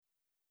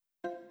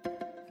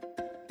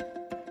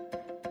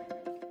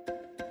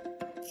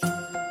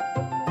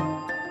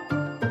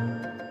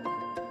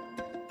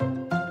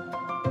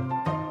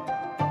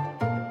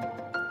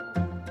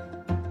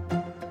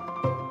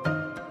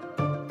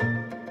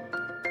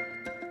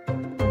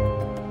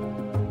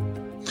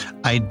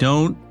I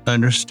don't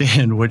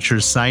understand what you're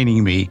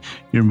signing me.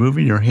 You're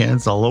moving your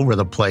hands all over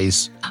the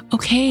place.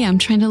 Okay, I'm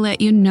trying to let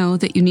you know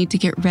that you need to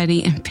get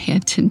ready and pay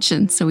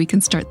attention so we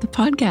can start the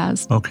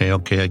podcast.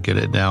 Okay, I get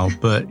it now.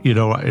 But,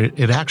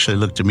 it actually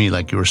looked to me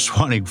like you were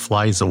swatting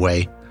flies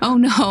away. Oh,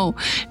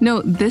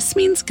 no, this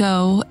means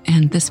go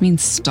and this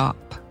means stop.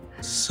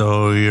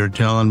 So you're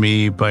telling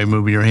me by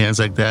moving your hands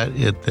like that,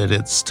 that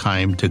it's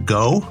time to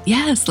go?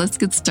 Yes, let's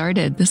get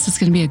started. This is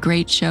going to be a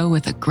great show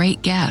with a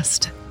great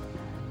guest.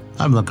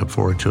 I'm looking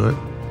forward to it.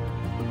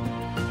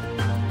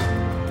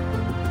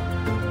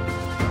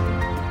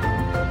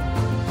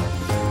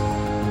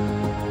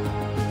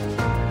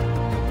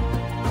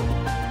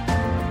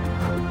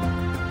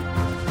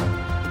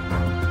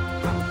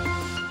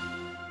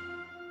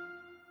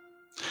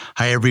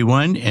 Hi,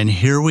 everyone, and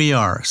here we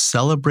are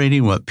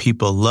celebrating what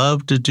people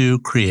love to do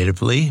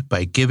creatively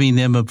by giving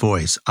them a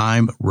voice.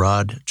 I'm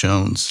Rod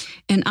Jones.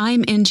 And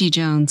I'm Angie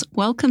Jones.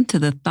 Welcome to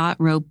the Thought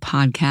Rope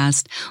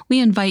Podcast. We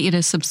invite you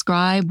to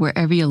subscribe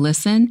wherever you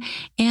listen,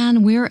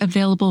 and we're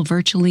available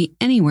virtually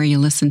anywhere you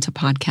listen to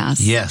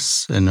podcasts.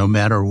 Yes, and no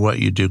matter what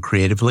you do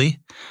creatively,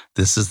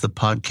 this is the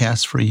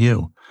podcast for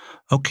you.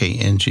 Okay,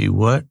 Angie,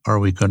 what are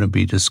we going to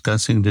be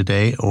discussing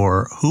today,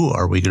 or who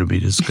are we going to be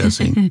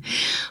discussing?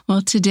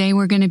 Well, today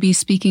we're going to be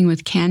speaking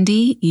with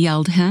Candy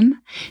Yeldham.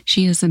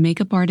 She is a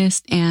makeup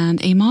artist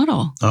and a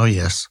model. Oh,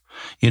 yes.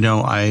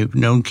 I've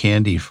known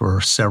Candy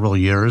for several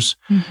years.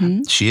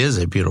 Mm-hmm. She is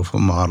a beautiful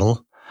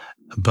model,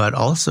 but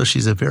also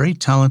she's a very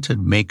talented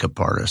makeup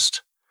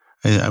artist.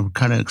 I'm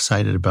kind of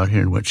excited about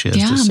hearing what she has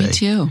to say. Yeah, me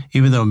too.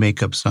 Even though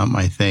makeup's not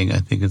my thing, I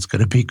think it's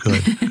going to be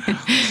good.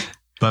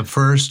 But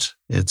first,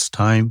 it's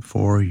time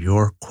for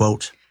your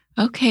quote.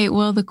 Okay,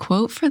 well, the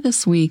quote for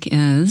this week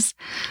is,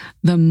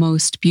 "The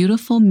most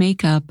beautiful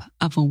makeup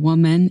of a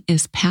woman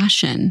is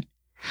passion,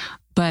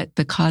 but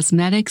the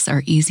cosmetics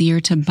are easier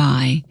to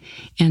buy."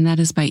 And that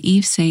is by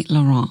Yves Saint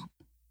Laurent.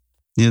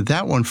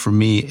 That one for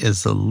me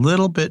is a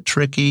little bit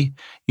tricky.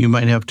 You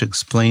might have to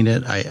explain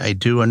it. I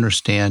do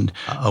understand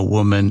a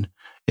woman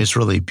is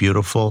really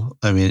beautiful.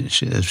 I mean,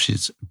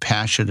 she's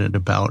passionate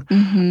about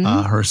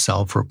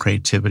herself or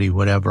creativity,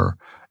 whatever.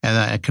 And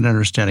I can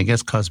understand, I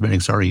guess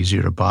cosmetics are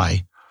easier to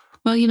buy.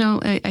 Well,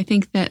 I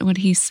think that what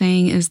he's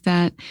saying is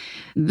that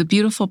the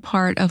beautiful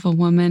part of a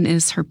woman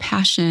is her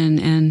passion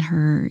and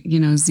her,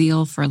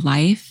 zeal for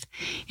life.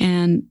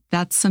 And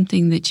that's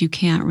something that you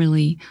can't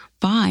really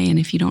buy. And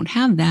if you don't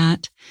have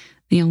that,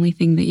 the only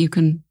thing that you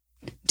can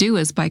do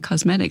is buy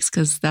cosmetics,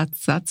 because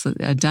that's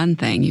a done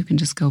thing. You can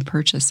just go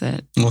purchase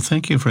it. Well,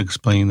 thank you for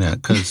explaining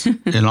that, because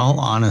in all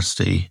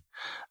honesty,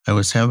 I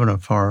was having a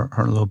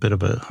little bit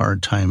of a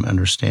hard time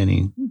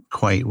understanding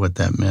quite what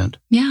that meant.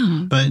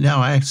 Yeah. But now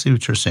I see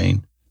what you're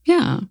saying.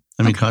 Yeah.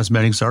 I mean,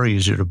 cosmetics are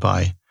easier to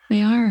buy.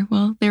 They are.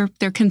 Well,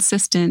 they're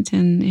consistent,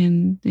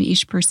 and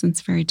each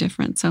person's very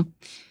different. So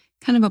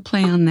kind of a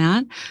play on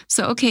that.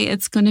 So, okay,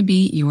 it's going to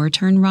be your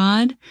turn,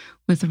 Rod,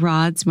 with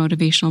Rod's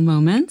Motivational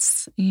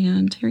Moments.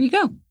 And here you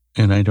go.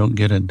 And I don't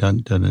get a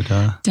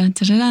dun-da-da-da.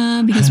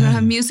 Dun-da-da-da, because we don't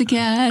have music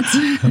yet.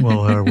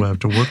 Well, we'll have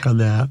to work on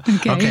that.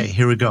 Okay,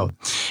 here we go.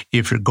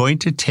 If you're going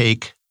to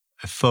take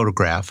a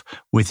photograph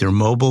with your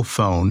mobile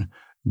phone,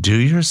 do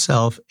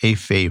yourself a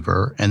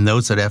favor and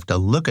those that have to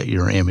look at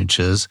your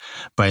images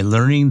by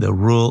learning the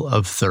rule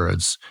of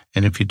thirds.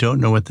 And if you don't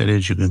know what that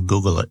is, you can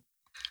Google it.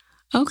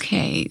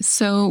 Okay,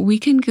 so we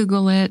can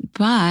Google it,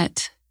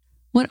 but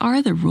what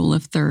are the rule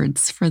of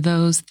thirds for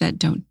those that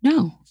don't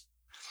know?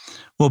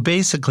 Well,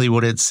 basically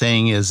what it's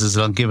saying is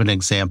I'll give an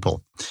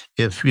example.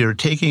 If you're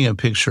taking a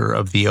picture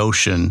of the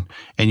ocean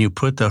and you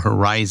put the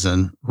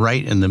horizon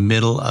right in the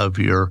middle of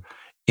your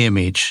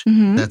image,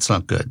 that's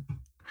not good.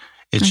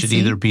 It should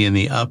either be in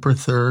the upper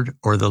third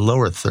or the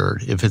lower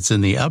third. If it's in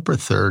the upper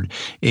third,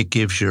 it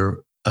gives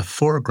you a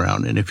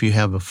foreground. And if you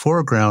have a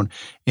foreground,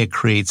 it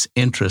creates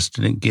interest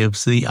and it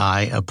gives the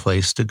eye a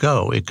place to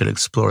go. It could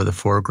explore the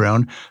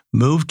foreground,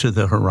 move to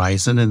the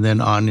horizon, and then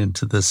on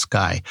into the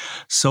sky.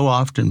 So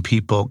often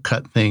people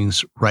cut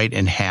things right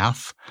in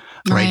half,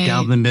 right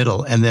down the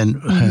middle. And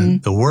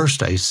then the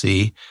worst I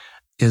see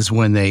is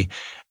when they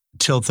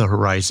tilt the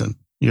horizon.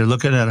 You're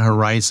looking at a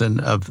horizon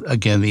of,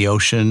 again, the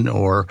ocean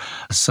or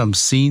some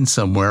scene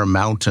somewhere, a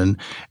mountain,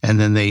 and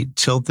then they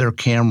tilt their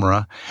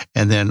camera,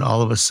 and then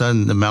all of a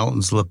sudden the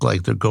mountains look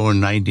like they're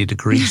going 90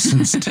 degrees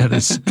instead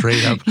of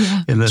straight up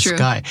in the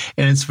sky.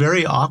 And it's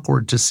very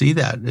awkward to see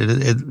that.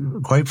 It,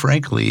 quite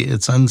frankly,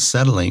 it's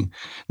unsettling.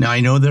 Now, I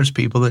know there's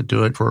people that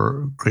do it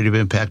for creative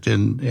impact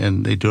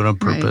and they do it on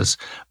purpose,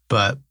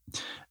 but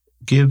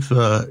give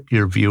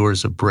your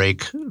viewers a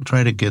break.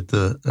 Try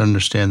to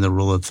understand the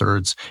rule of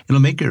thirds. It'll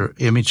make your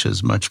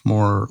images much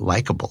more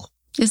likable.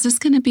 Is this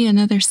going to be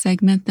another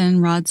segment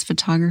then, Rod's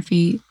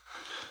photography?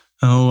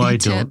 Oh, I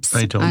don't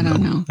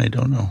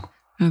know.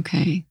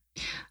 Okay.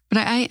 But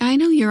I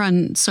know you're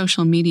on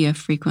social media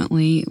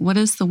frequently. What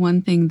is the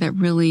one thing that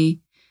really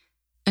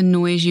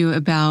annoys you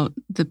about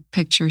the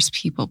pictures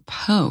people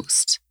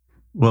post?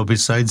 Well,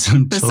 besides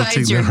them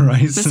tilting the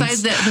horizons.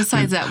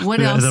 Besides that, what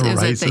else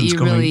is it that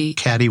you really...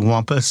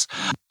 cattywampus?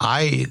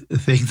 I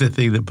think the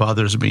thing that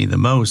bothers me the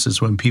most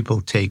is when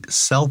people take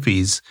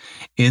selfies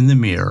in the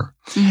mirror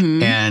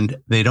and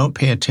they don't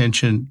pay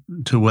attention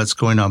to what's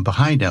going on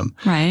behind them.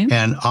 Right.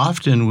 And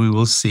often we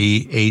will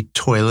see a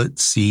toilet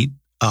seat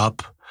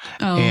up.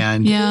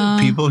 And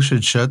people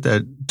should shut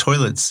that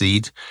toilet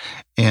seat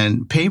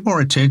and pay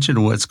more attention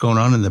to what's going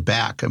on in the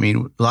back. I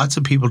mean, lots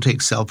of people take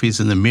selfies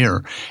in the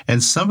mirror,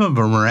 and some of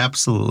them are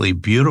absolutely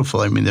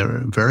beautiful. I mean,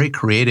 they're very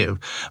creative,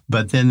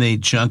 but then they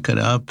junk it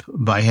up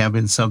by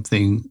having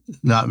something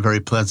not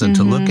very pleasant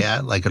to look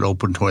at, like an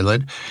open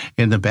toilet,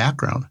 in the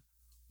background.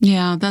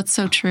 Yeah, that's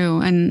so true.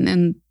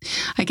 And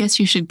I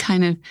guess you should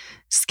kind of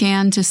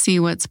scan to see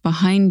what's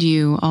behind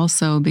you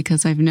also,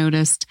 because I've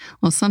noticed,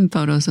 well, some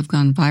photos have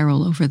gone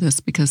viral over this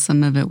because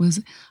some of it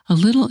was a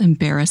little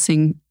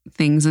embarrassing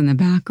things in the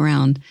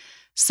background.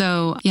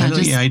 So,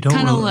 just kind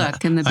of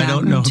look in the background, I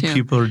don't know if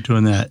people are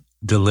doing that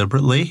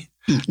deliberately.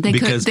 They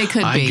could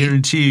be. I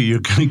guarantee you're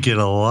going to get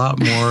a lot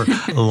more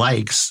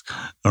likes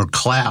or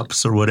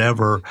claps or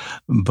whatever,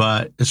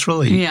 but it's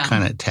really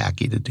kind of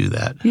tacky to do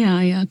that.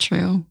 Yeah,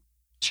 true.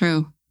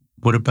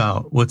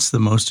 What's the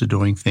most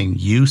annoying thing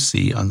you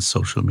see on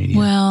social media?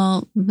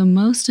 Well, the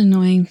most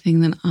annoying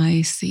thing that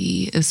I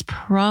see is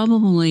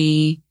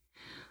probably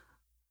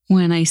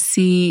when I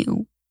see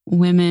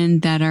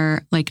women that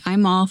are like,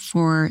 I'm all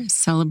for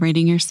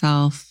celebrating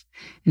yourself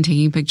and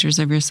taking pictures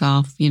of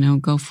yourself,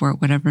 go for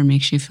it, whatever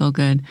makes you feel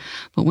good.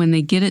 But when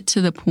they get it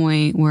to the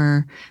point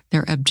where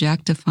they're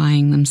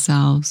objectifying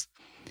themselves,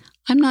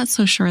 I'm not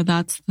so sure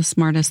that's the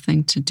smartest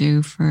thing to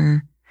do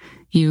for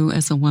you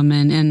as a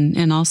woman,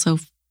 and also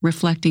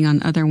reflecting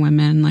on other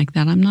women like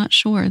that. I'm not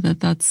sure that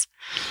that's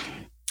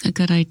a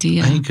good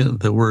idea. I think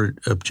the word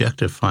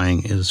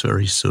objectifying is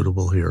very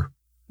suitable here.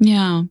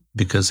 Yeah.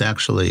 Because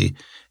actually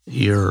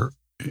you're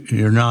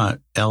not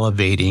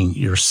elevating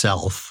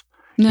yourself.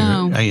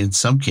 No. In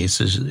some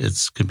cases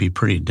it could be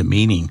pretty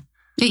demeaning.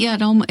 Yeah,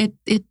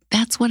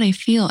 that's what I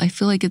feel. I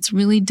feel like it's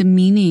really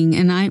demeaning,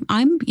 and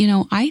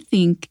I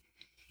think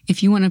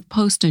if you want to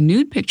post a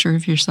nude picture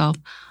of yourself,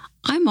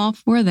 I'm all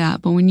for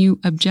that. But when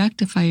you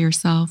objectify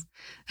yourself,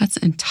 that's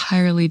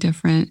entirely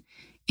different.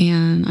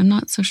 And I'm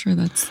not so sure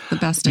that's the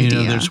best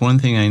idea. There's one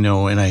thing I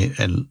know, and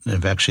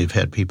I've actually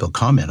had people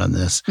comment on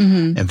this.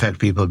 In fact,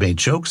 people have made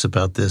jokes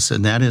about this,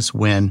 and that is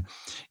when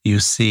you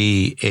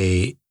see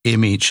a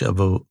image of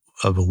a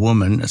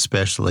woman,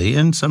 especially,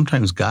 and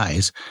sometimes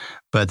guys,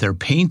 but they're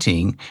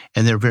painting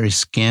and they're very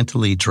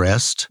scantily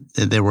dressed.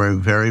 They wear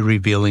very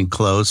revealing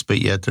clothes, but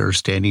yet they're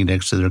standing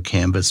next to their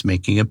canvas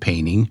making a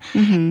painting.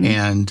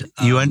 And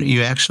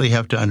you actually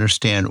have to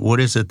understand, what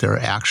is it they're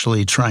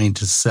actually trying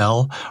to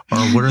sell, or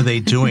what are they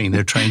doing?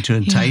 They're trying to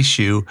entice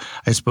you.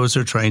 I suppose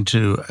they're trying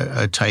to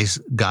entice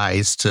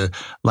guys to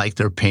like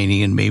their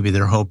painting, and maybe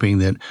they're hoping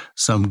that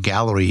some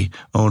gallery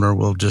owner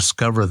will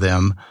discover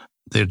them.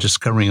 They're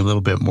discovering a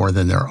little bit more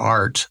than their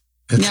art.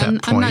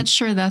 I'm not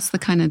sure that's the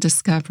kind of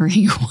discovery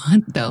you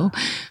want, though.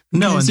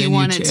 No, because you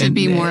want it to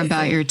be more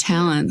about your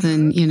talent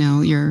than,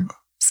 your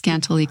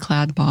scantily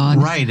clad bod.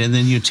 Right. And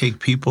then you take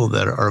people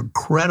that are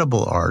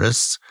incredible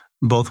artists,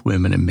 both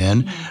women and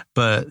men,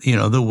 but,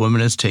 the woman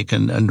has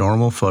taken a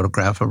normal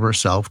photograph of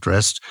herself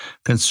dressed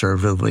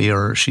conservatively,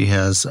 or she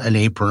has an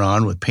apron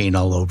on with paint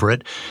all over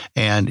it,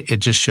 and it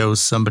just shows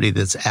somebody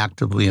that's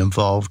actively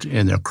involved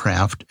in their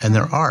craft and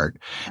their art.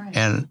 Right.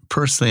 And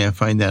personally, I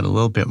find that a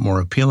little bit more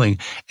appealing,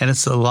 and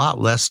it's a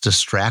lot less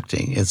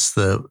distracting. It's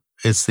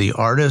the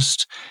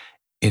artist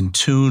in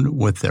tune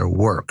with their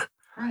work,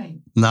 right,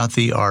 not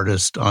the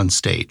artist on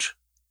stage.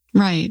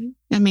 Right.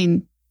 I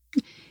mean,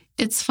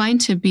 it's fine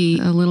to be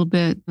a little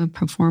bit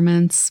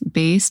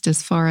performance-based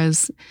as far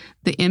as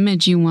the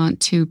image you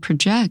want to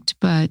project,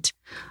 but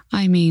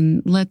I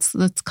mean, let's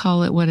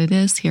call it what it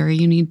is here.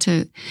 You need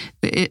to,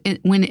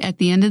 when at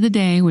the end of the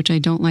day, which I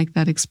don't like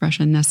that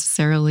expression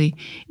necessarily,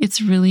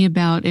 it's really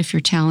about if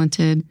you're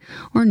talented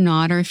or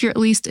not, or if you're at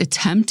least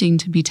attempting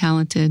to be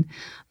talented.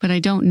 But I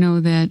don't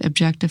know that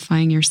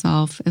objectifying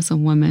yourself as a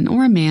woman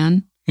or a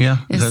man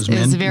because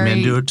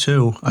men do it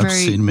too. I've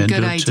seen men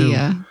do it too.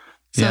 Idea.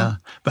 So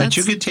but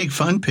you could take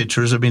fun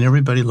pictures. I mean,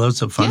 everybody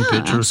loves a fun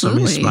picture of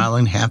somebody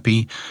smiling,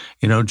 happy,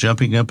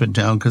 jumping up and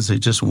down because they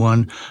just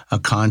won a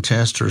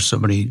contest, or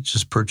somebody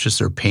just purchased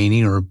their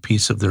painting or a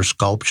piece of their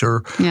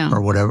sculpture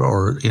or whatever,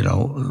 or,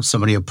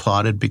 somebody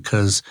applauded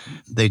because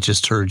they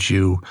just heard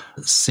you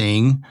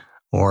sing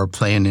or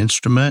play an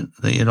instrument.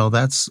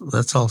 That's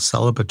all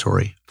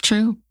celebratory.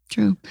 True.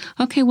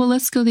 Okay, well,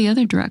 let's go the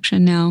other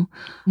direction now.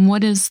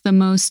 What is the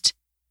most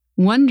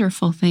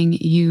wonderful thing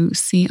you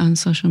see on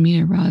social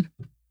media, Rod?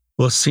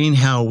 Well, seeing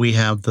how we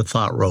have the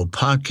Thought Row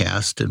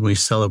podcast and we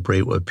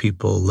celebrate what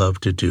people love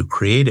to do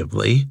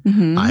creatively,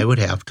 I would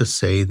have to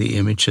say the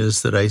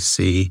images that I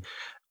see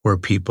where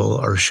people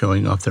are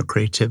showing off their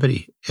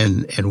creativity,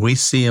 and we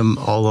see them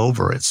all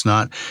over. It's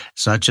not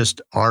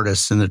just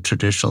artists in the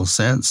traditional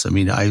sense. I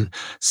mean, I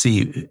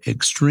see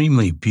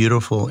extremely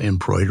beautiful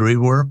embroidery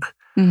work.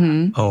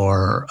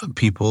 or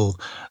people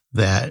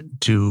that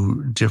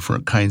do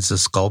different kinds of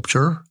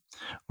sculpture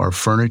or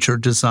furniture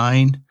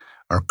design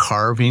or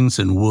carvings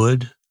in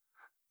wood,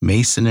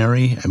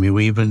 masonry. I mean,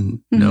 we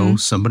even know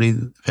somebody,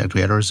 in fact,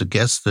 we had her as a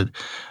guest, that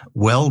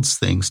welds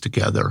things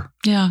together.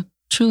 Yeah,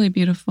 truly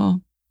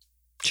beautiful.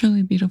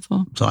 Truly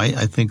beautiful. So I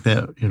think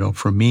that,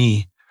 for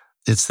me,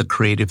 it's the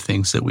creative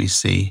things that we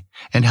see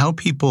and how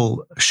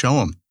people show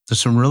them. There's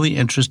some really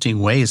interesting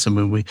ways. I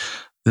mean,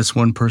 this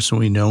one person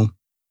we know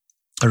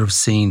or have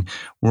seen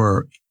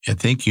where I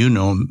think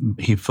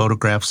he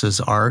photographs his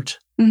art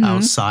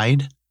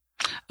outside.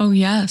 Oh,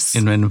 yes.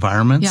 In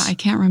environments. Yeah, I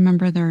can't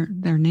remember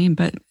their name,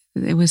 but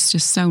it was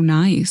just so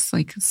nice.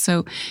 Like,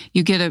 so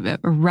you get a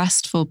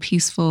restful,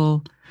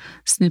 peaceful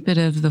snippet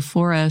of the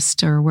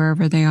forest or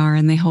wherever they are,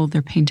 and they hold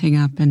their painting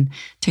up and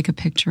take a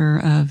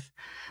picture of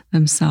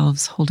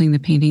themselves holding the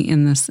painting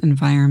in this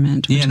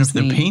environment. Yeah, and if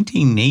they're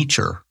painting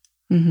nature,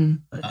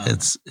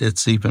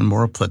 it's even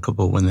more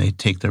applicable when they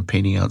take their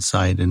painting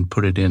outside and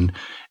put it in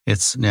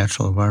its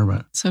natural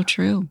environment. So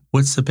true.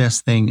 What's the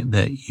best thing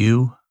that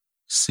you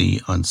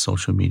see on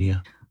social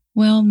media?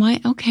 Well,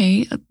 the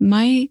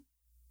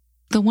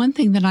one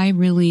thing that I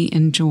really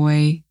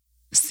enjoy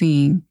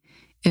seeing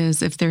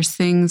is if there's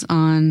things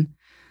on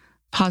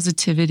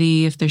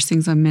positivity, if there's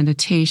things on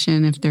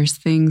meditation, if there's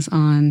things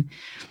on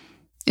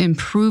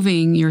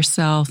improving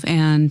yourself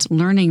and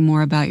learning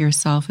more about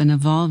yourself and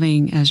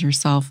evolving as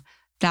yourself.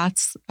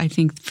 I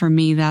think for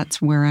me, that's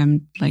where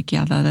I'm like,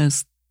 yeah, that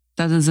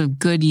is a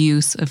good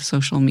use of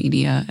social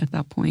media at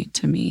that point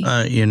to me.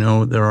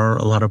 There are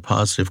a lot of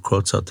positive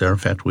quotes out there. In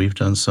fact, we've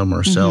done some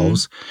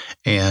ourselves.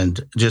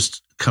 And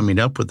just coming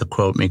up with the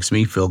quote makes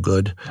me feel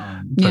good.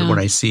 But when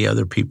I see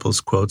other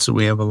people's quotes, and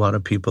we have a lot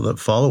of people that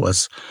follow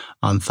us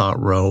on Thought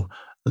Row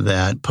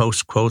that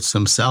post quotes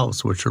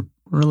themselves, which are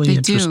really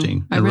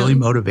interesting. They're really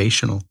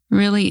motivational.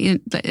 Really,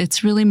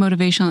 it's really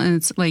motivational. And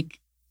it's like,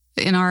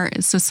 in our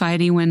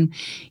society, when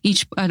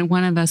each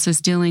one of us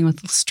is dealing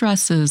with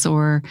stresses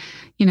or,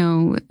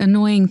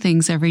 annoying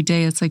things every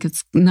day, it's like,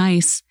 it's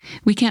nice.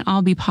 We can't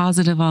all be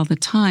positive all the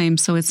time.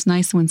 So it's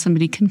nice when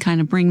somebody can kind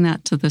of bring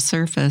that to the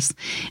surface.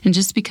 And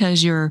just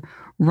because you're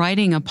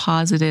writing a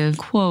positive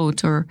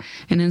quote or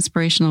an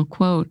inspirational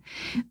quote,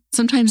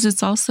 sometimes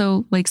it's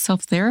also like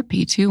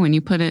self-therapy too. When you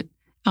put it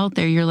out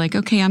there, you're like,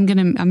 okay, I'm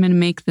going to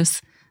make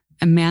this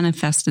a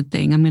manifested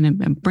thing. I'm going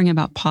to bring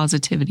about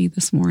positivity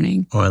this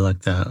morning. Oh, I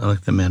like that. I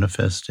like the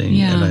manifesting,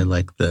 and I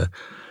like the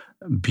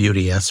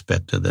beauty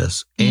aspect of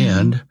this.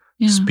 And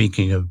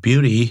speaking of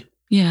beauty,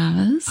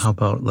 yes, how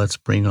about let's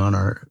bring on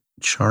our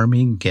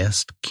charming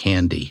guest,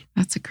 Candy.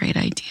 That's a great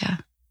idea.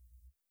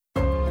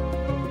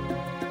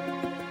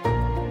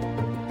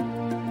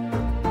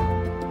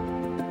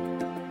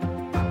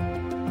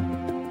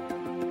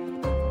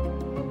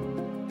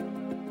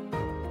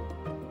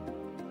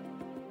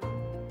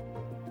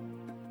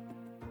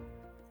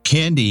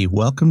 Candy,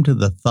 welcome to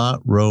the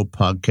Thought Row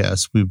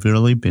podcast. We've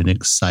really been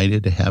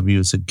excited to have you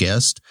as a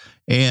guest.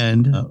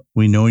 And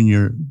we know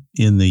you're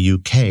in the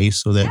UK,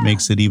 so that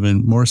makes it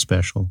even more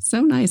special.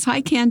 So nice.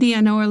 Hi, Candy.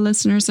 I know our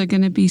listeners are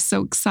going to be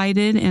so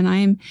excited, and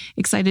I'm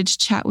excited to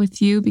chat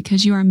with you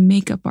because you are a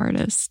makeup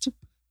artist.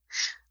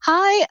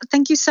 Hi,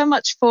 thank you so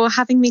much for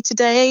having me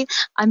today.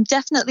 I'm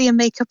definitely a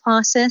makeup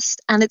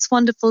artist, and it's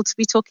wonderful to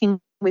be talking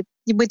with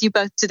you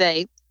both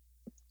today.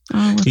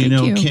 Oh,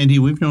 well, Candy,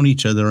 we've known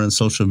each other on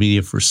social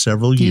media for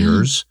several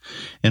years,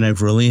 and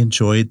I've really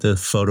enjoyed the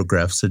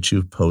photographs that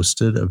you've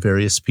posted of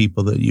various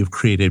people that you've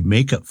created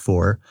makeup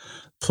for,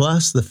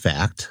 plus the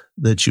fact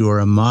that you are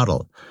a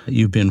model.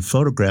 You've been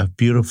photographed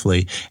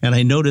beautifully, and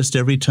I noticed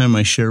every time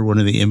I share one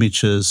of the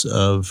images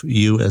of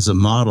you as a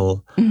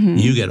model,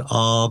 you get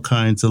all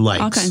kinds of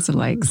likes. All kinds of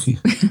likes.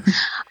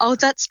 Oh,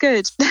 that's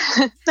good.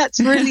 That's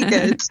really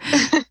good.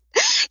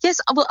 Yes,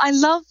 well,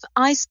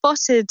 I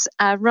spotted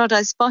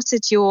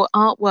your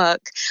artwork,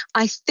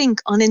 I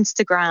think, on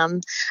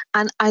Instagram,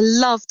 and I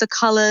love the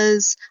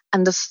colors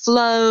and the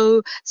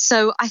flow.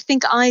 So I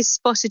think I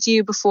spotted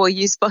you before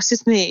you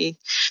spotted me.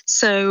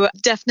 So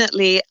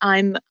definitely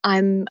I'm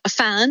a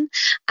fan,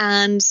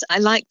 and I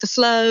like the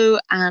flow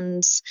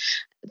and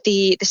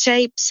the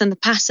shapes and the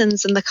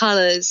patterns and the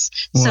colors.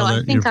 Well, so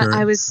I think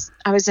I was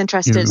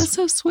interested. That's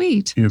so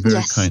sweet. You're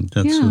very kind.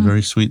 That's a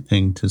very sweet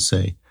thing to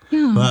say.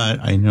 Yeah.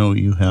 But I know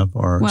you have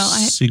our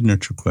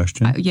signature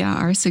question.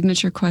 Our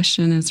signature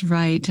question is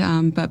right.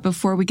 But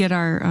before we get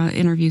our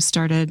interview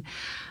started,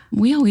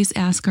 we always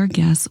ask our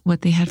guests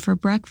what they had for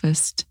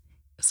breakfast.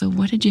 So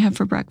what did you have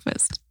for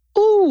breakfast?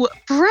 Oh,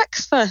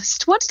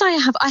 breakfast. What did I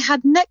have? I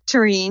had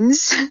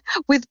nectarines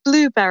with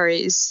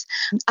blueberries,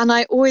 and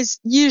I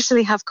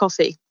usually have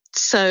coffee.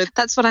 So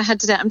that's what I had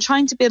today. I'm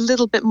trying to be a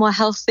little bit more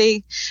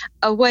healthy,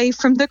 away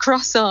from the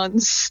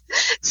croissants.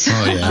 So,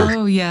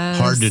 oh, yes.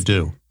 Hard to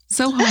do.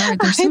 So hard.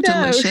 They're so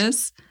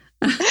delicious.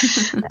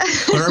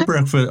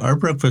 But our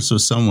breakfast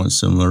was somewhat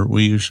similar.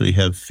 We usually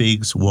have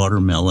figs,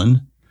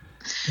 watermelon,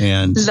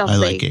 and lovely. I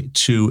like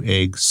 2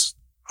 eggs,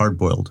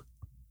 hard-boiled.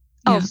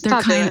 Oh,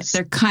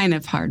 they're kind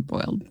of hard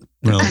boiled.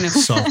 Well, kind of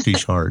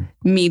softish hard.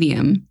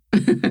 Medium.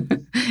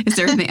 Is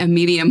there a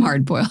medium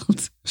hard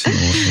boiled? So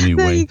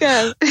anyway. There you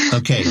go.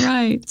 Okay.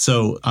 Right.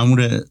 So I'm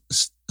going to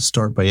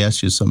start by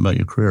asking you something about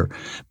your career.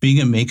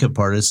 Being a makeup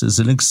artist is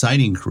an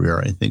exciting career.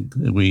 I think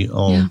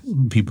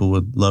people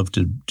would love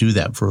to do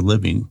that for a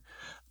living.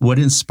 What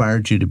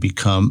inspired you to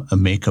become a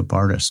makeup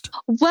artist?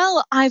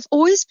 Well, I've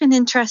always been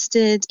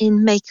interested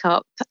in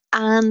makeup,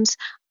 and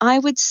I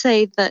would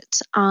say that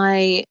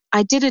I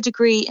did a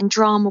degree in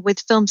drama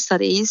with film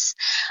studies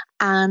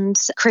and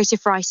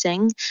creative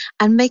writing,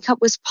 and makeup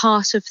was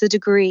part of the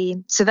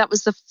degree. So that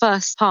was the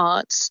first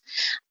part.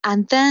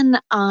 And then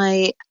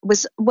I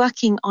was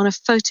working on a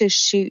photo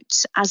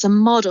shoot as a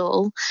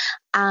model,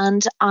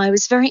 and I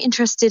was very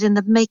interested in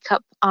the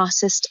makeup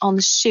artist on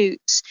the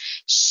shoot.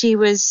 She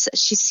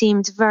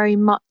seemed very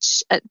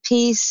much at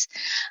peace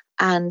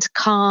and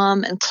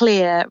calm and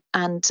clear,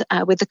 and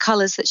with the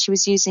colors that she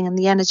was using and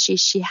the energy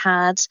she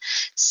had.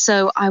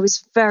 So I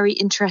was very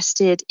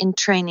interested in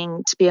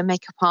training to be a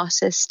makeup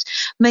artist,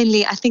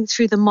 mainly I think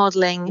through the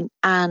modeling,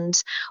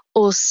 and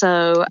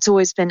also it's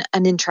always been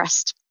an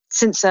interest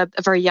since a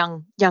very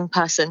young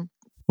person.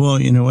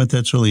 Well, you know what?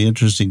 That's really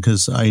interesting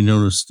because I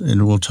noticed,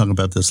 and we'll talk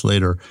about this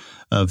later,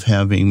 of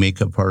having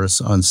makeup artists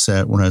on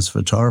set when I was a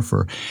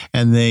photographer.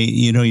 And they,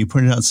 you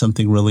pointed out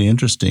something really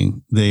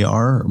interesting. They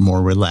are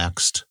more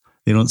relaxed.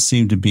 They don't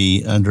seem to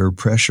be under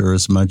pressure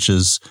as much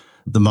as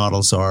the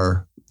models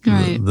are.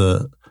 Right.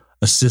 The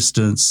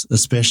assistants,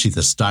 especially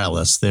the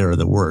stylists, they're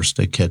the worst.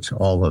 They catch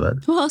all of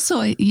it. Well,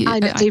 also,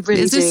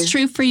 is this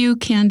true for you,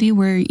 Candy,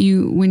 where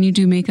when you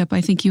do makeup, I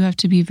think you have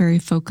to be very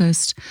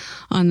focused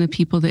on the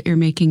people that you're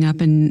making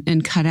up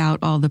and cut out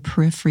all the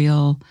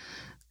peripheral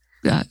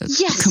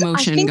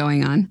commotion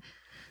going on.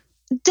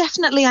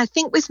 Definitely. I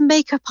think with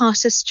makeup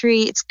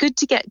artistry, it's good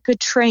to get good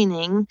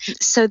training.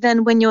 So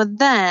then when you're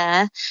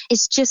there,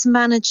 it's just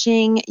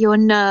managing your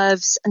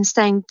nerves and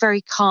staying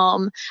very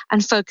calm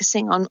and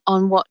focusing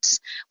on what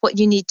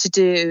you need to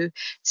do.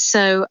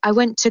 So I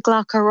went to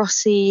Glauco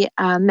Rossi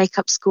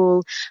makeup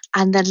school,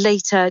 and then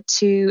later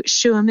to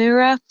Shu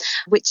Uemura,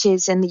 which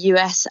is in the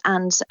US,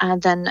 and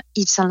then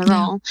Yves Saint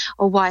Laurent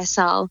or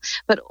YSL.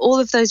 But all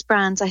of those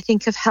brands, I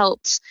think, have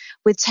helped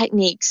with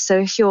techniques. So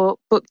if you're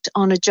booked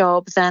on a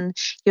job, then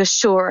you're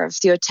sure of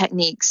your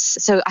techniques.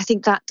 So I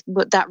think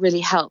that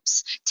really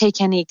helps take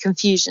any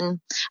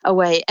confusion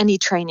away. Any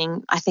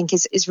training, I think,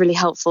 is really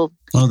helpful.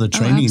 Oh, the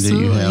training that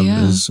you have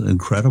is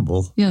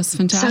incredible. Yes,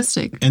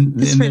 fantastic. And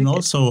then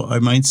also, I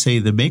might say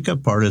the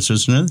makeup artists,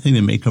 there's another thing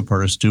that makeup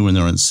artists do when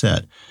they're on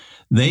set.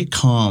 They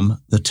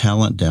calm the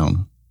talent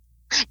down.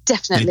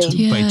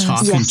 Definitely. By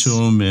talking to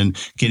them and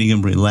getting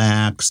them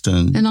relaxed.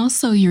 And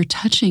also you're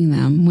touching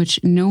them,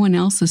 which no one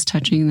else is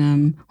touching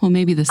them. Well,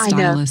 maybe the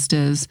stylist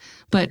is.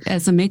 But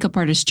as a makeup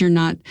artist, you're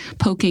not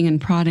poking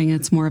and prodding.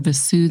 It's more of a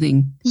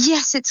soothing.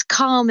 Yes, it's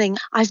calming.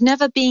 I've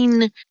never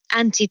been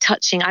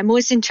anti-touching. I'm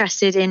always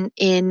interested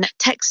in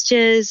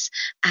textures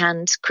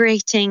and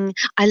creating.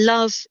 I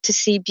love to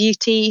see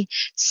beauty.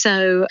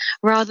 So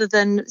rather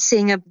than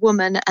seeing a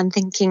woman and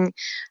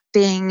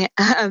being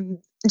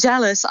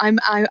jealous,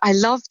 I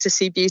love to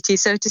see beauty.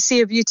 So to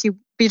see a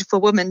beautiful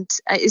woman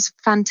is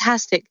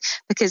fantastic,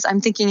 because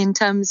I'm thinking in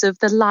terms of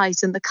the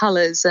light and the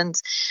colors and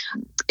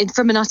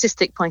from an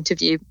artistic point of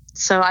view.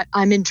 So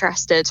I'm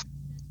interested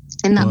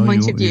in that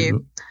point of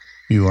view.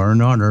 You are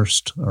an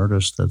artist,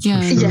 that's for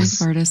sure.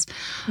 Yes, artist.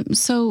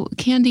 So,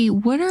 Candy,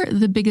 what are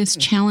the biggest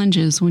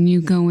challenges when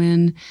you go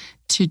in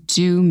to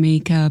do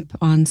makeup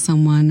on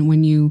someone,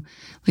 when you,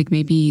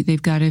 maybe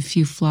they've got a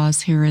few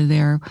flaws here or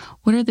there?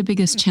 What are the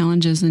biggest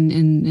challenges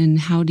and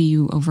how do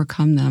you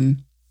overcome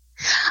them?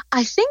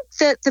 I think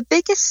that the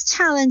biggest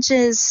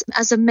challenges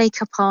as a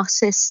makeup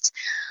artist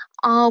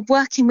are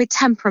working with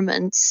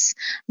temperaments.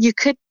 You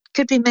could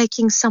be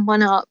making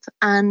someone up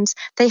and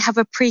they have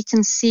a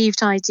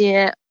preconceived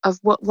idea of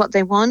what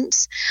they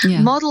want.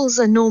 Yeah. Models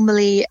are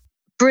normally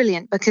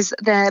brilliant because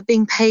they're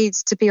being paid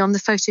to be on the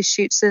photo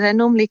shoot, so they're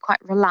normally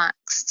quite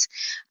relaxed.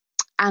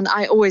 And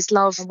I always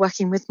love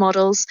working with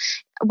models.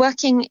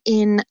 Working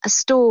in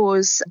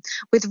stores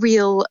with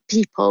real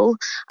people,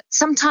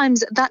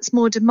 sometimes that's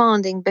more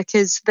demanding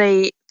because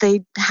they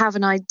have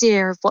an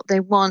idea of what they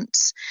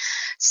want.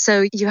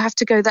 So you have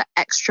to go that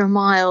extra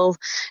mile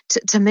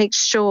to make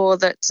sure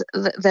that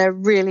they're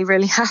really,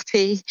 really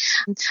happy.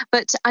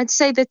 But I'd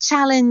say the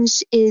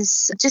challenge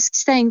is just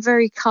staying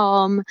very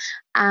calm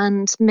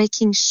and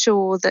making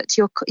sure that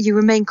you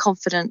remain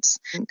confident.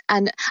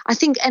 And I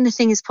think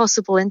anything is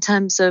possible in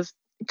terms of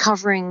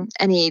covering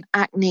any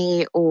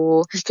acne,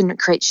 or you can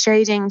create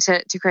shading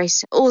to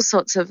create all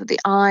sorts of the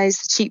eyes,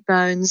 the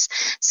cheekbones.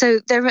 So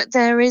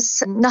there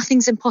is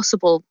nothing's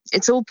impossible.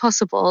 It's all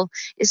possible.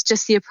 It's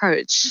just the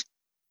approach.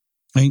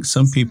 I think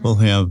some people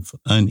have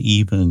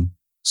uneven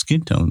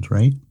skin tones,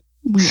 right?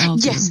 We all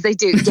do. Yes, they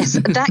do. Yes,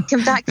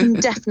 that can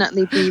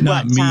definitely be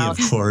not worked me, out.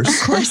 Of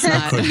course. Of course not.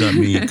 Of course not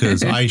me,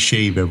 because I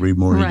shave every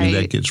morning and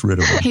that gets rid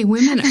of it. Hey,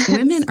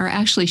 women are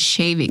actually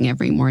shaving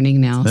every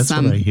morning now. That's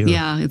what I hear.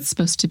 Yeah, it's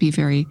supposed to be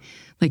very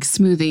like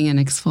smoothing and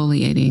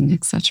exfoliating,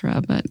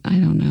 etc. But I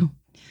don't know.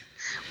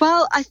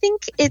 Well, I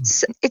think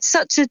it's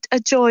such a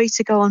joy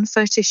to go on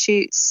photo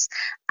shoots,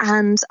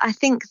 and I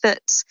think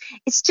that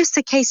it's just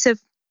a case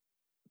of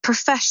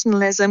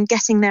professionalism,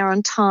 getting there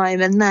on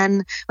time, and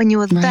then when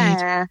you're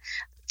there,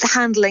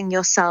 handling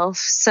yourself.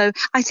 So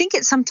I think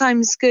it's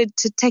sometimes good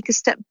to take a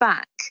step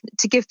back,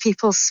 to give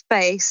people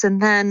space,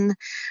 and then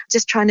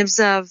just try and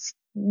observe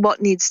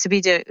what needs to be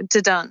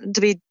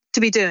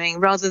doing,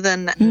 rather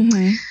than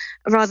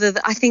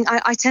I think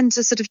I tend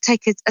to sort of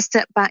take a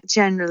step back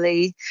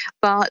generally,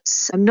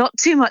 but not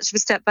too much of a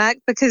step back,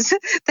 because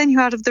then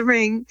you're out of the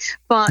ring.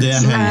 But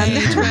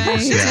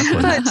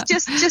but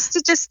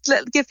just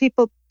give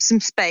people some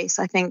space,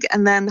 I think,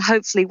 and then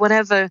hopefully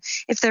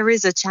if there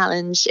is a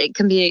challenge, it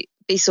can be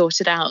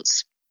sorted out.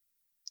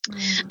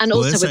 And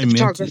also with the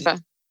photographer.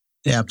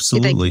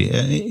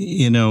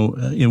 Absolutely.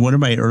 In one of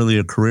my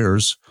earlier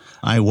careers,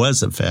 I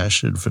was a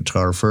fashion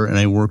photographer, and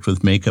I worked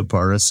with makeup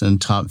artists and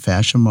top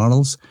fashion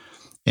models.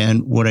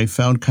 And what I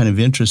found kind of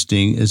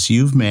interesting is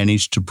you've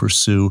managed to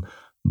pursue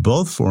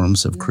both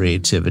forms of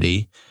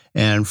creativity.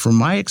 And from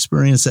my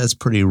experience, that's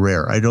pretty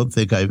rare. I don't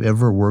think I've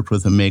ever worked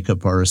with a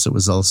makeup artist that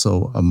was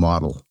also a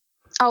model.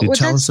 Oh, well,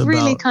 that's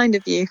really kind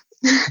of you.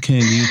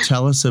 Can you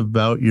tell us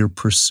about your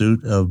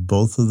pursuit of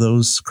both of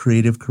those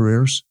creative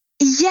careers?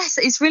 Yes,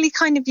 it's really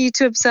kind of you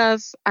to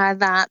observe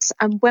that.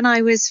 When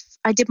I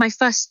did my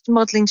first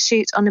modelling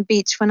shoot on a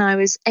beach when I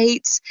was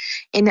 8.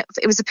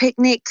 It was a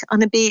picnic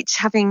on a beach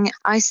having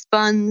iced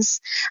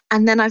buns.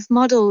 And then I've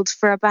modelled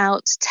for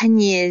about 10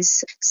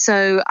 years.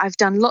 So I've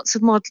done lots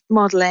of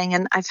modelling,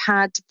 and I've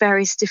had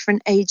various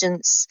different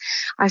agents.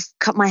 I've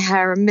cut my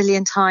hair a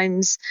million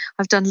times.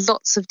 I've done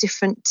lots of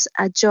different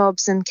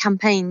jobs and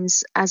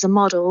campaigns as a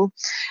model.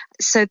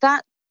 So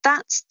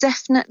that's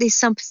definitely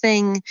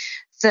something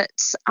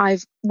that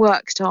I've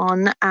worked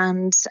on,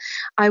 and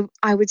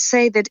I would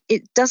say that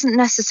it doesn't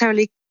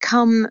necessarily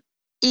come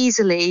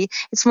easily.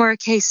 It's more a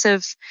case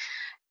of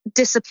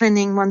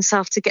disciplining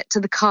oneself to get to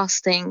the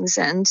castings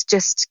and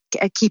just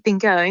keeping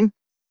going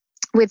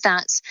with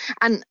that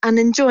and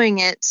enjoying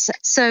it.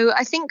 So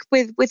I think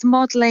with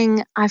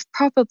modelling, I've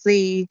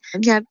probably,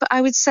 but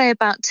I would say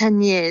about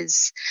 10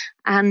 years.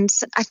 And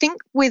I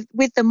think with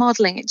the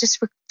modelling, it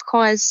just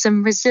requires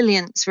some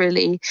resilience,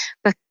 really,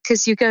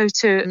 because you go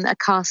to a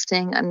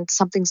casting and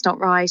something's not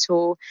right,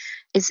 or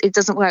it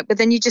doesn't work, but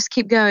then you just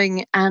keep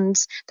going,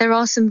 and there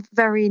are some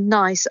very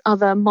nice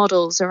other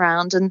models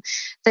around, and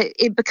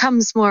it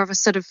becomes more of a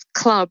sort of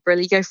club,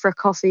 really. You go for a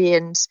coffee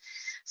and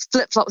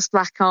flip-flops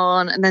back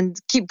on, and then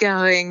keep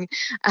going,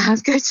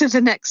 go to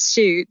the next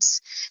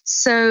shoot.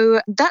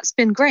 So that's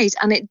been great,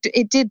 and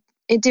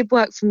it did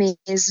work for me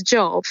as a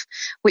job,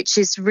 which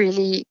is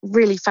really,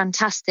 really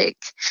fantastic.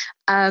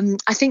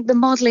 I think the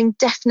modelling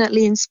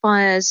definitely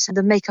inspired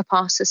the makeup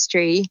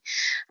artistry,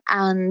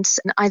 and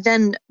I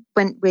then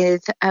went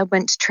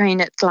to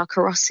train at Glauca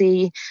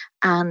Rossi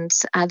and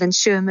then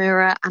Shu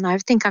Uemura, and I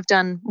think I've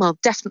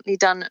definitely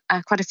done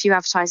quite a few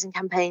advertising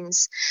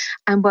campaigns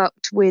and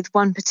worked with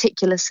one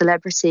particular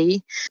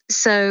celebrity.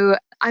 So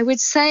I would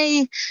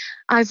say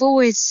I've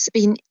always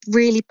been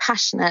really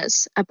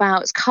passionate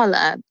about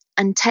colour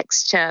and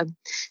texture.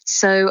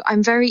 So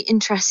I'm very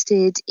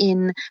interested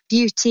in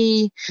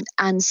beauty.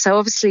 And so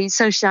obviously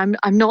socially,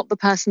 I'm not the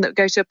person that would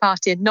go to a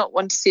party and not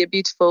want to see a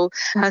beautiful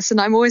person.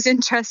 I'm always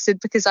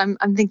interested because I'm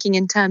thinking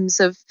in terms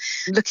of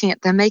looking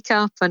at their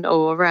makeup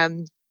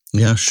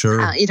yeah, sure.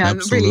 I'm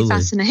really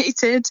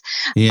fascinated.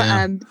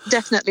 Yeah, but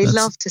definitely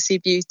love to see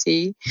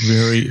beauty.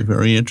 Very,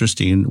 very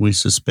interesting. We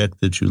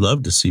suspect that you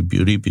love to see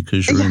beauty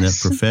because you're in that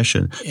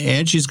profession.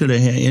 Angie's going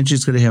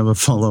to have a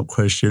follow-up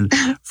question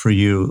for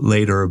you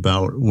later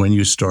about when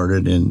you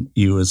started and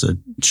you as a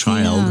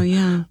child. Oh,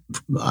 yeah.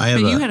 But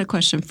you had a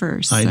question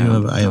first. I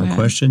have a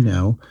question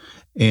now,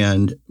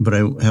 but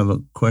I have a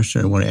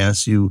question I want to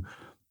ask you.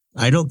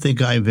 I don't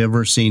think I've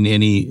ever seen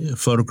any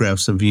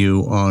photographs of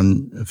you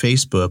on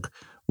Facebook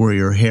where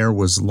your hair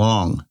was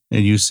long,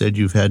 and you said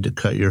you've had to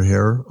cut your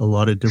hair a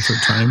lot of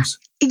different times?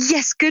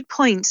 Yes, good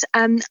point.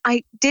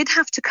 I did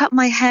have to cut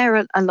my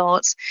hair a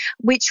lot,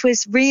 which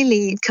was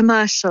really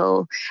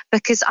commercial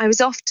because I was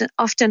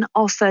often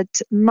offered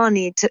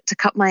money to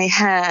cut my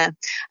hair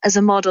as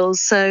a model.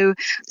 So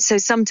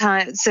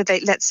sometimes,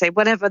 let's say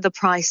whatever the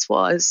price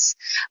was,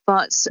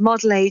 but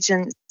model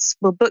agents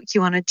will book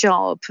you on a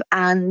job,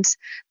 and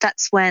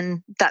that's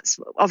when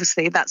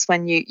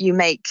you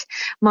make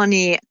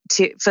money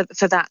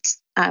for that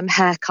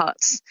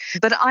haircuts.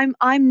 But I'm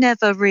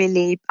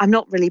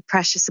not really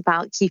precious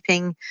about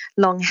keeping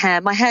long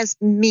hair. My hair's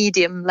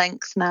medium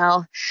length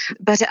now,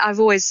 but I've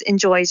always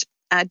enjoyed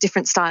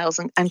different styles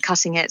and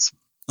cutting it.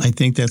 I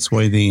think that's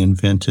why they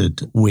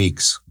invented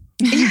wigs.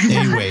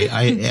 Anyway,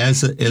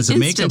 as a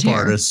makeup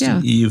artist,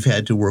 you've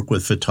had to work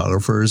with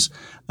photographers,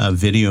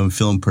 video and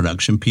film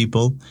production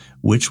people.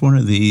 Which one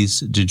of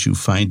these did you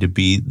find to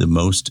be the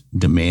most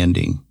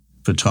demanding,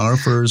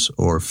 photographers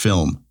or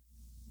film?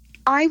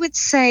 I would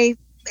say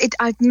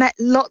I've met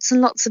lots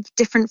and lots of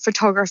different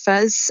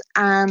photographers,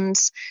 and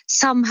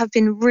some have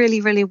been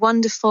really, really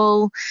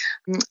wonderful.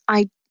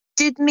 I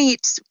did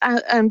meet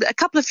a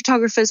couple of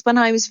photographers when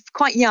I was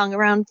quite young,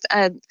 around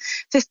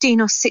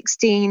 15 or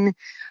 16,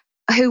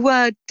 who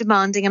were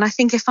demanding. And I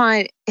think if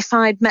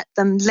I'd met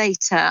them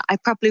later, I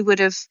probably would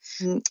have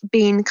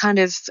been kind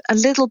of a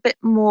little bit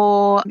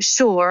more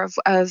sure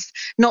of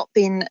not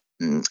being,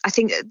 I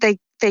think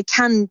they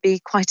can be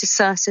quite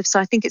assertive. So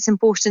I think it's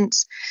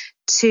important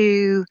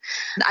to,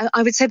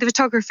 I would say the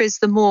photographer is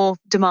the more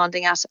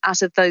demanding out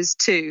of those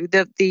two.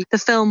 The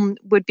film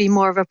would be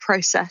more of a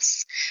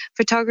process.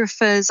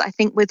 Photographers, I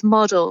think with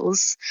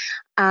models,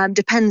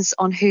 depends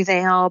on who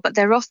they are, but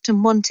they're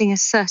often wanting a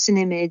certain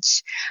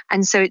image.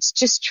 And so it's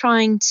just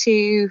trying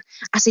to,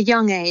 at a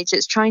young age,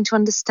 it's trying to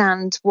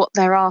understand what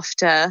they're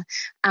after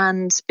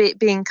and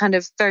being kind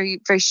of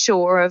very, very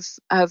sure of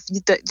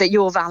that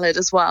you're valid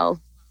as well.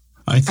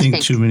 I think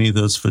too many of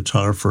those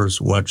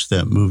photographers watched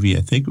that movie.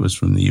 I think it was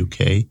from the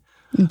UK.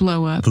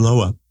 Blow Up.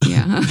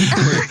 Yeah.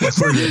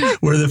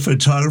 where the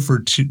photographer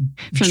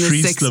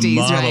treats the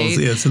models. Right?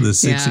 Yeah, it's in the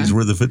 60s,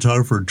 where the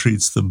photographer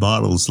treats the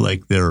models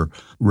like they're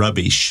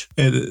rubbish.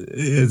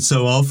 And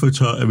so a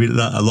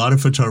lot of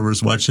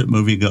photographers watch that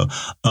movie and go,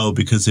 oh,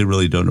 because they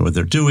really don't know what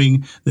they're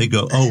doing. They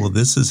go, oh, well,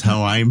 this is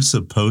how I'm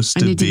supposed to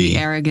be. I need to be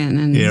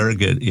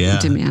arrogant, yeah.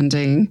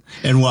 Demanding.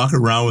 And walk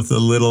around with a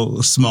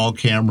little small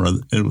camera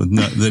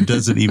that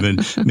doesn't even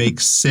make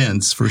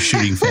sense for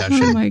shooting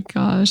fashion. Oh, my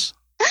gosh.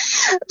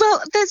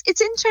 Well, it's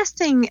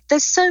interesting.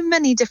 There's so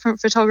many different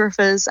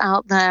photographers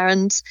out there,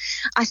 and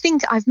I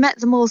think I've met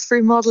them all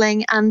through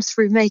modeling and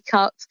through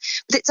makeup.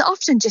 But it's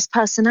often just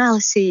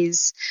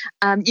personalities.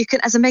 You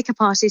can, as a makeup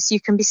artist,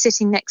 you can be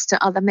sitting next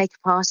to other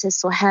makeup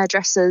artists or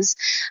hairdressers,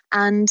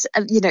 and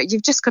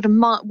you've just got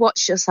to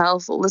watch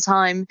yourself all the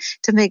time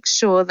to make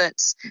sure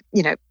that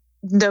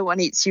no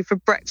one eats you for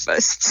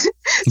breakfast.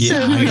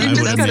 Yeah,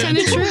 that's kind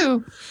of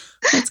true.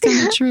 That's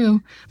kind of true.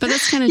 But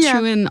that's kind of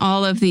true in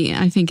all of the,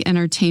 I think,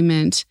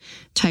 entertainment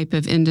type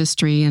of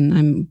industry. And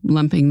I'm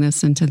lumping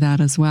this into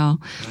that as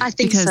well. I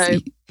think so.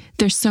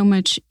 There's so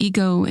much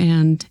ego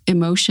and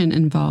emotion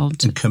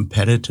involved. And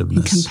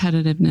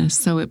competitiveness.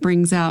 So it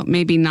brings out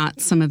maybe not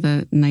some of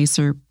the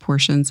nicer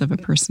portions of a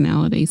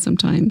personality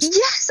sometimes.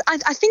 Yes,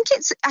 I think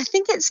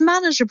it's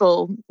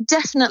manageable.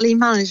 Definitely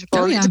manageable.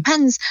 Oh, yeah. It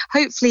depends.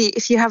 Hopefully,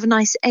 if you have a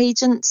nice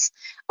agent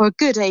or a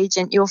good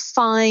agent, you're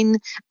fine.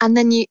 And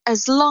then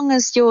as long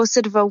as you're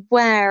sort of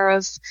aware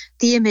of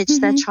the image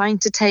they're trying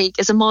to take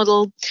as a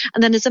model,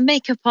 and then as a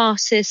makeup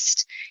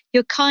artist,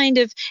 you're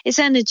it's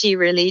energy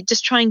really,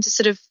 just trying to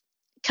sort of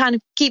kind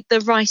of keep the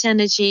right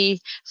energy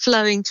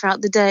flowing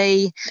throughout the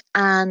day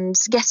and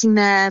getting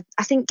there.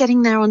 I think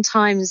getting there on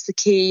time is the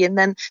key, and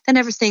then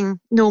everything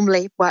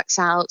normally works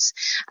out.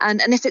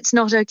 And if it's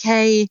not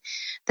okay,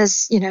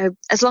 there's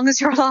as long as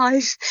you're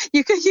alive,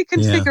 you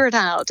can figure it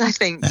out, I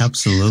think.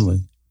 Absolutely.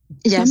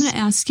 Yes. So I'm going to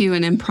ask you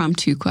an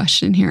impromptu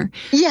question here.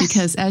 Yes.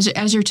 Because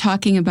as you're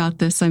talking about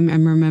this, I'm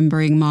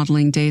remembering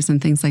modeling days and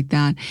things like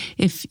that.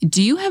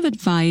 Do you have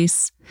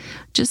advice,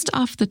 just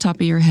off the top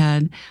of your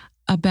head,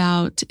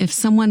 about if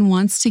someone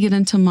wants to get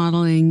into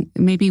modeling,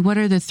 maybe what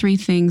are the 3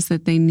 things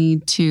that they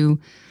need to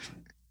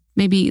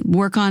maybe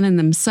work on in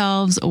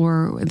themselves,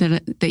 or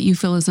that you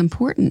feel is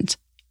important?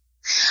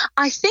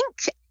 I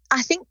think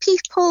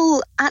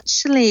people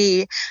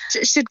actually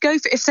should go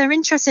for, if they're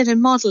interested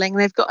in modeling,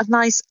 they've got a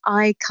nice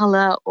eye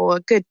color or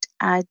a good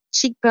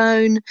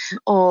cheekbone,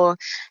 or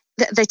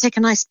they take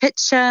a nice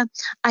picture.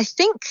 I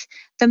think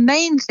the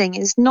main thing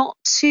is not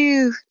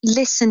to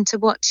listen to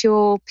what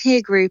your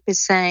peer group is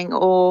saying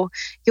or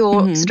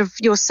your sort of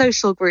your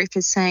social group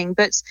is saying,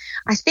 but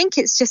I think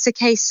it's just a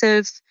case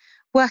of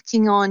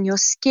working on your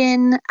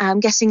skin,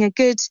 getting a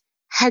good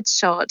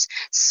headshot,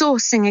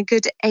 sourcing a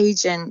good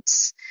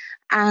agent.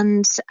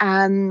 And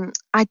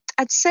I'd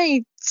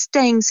say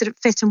staying sort of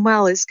fit and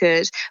well is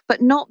good,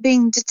 but not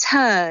being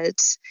deterred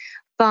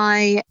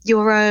by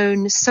your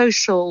own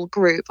social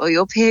group or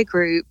your peer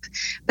group.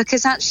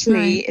 Because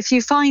actually, if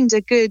you find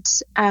a good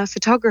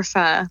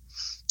photographer,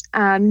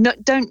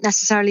 don't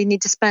necessarily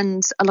need to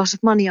spend a lot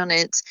of money on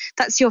it.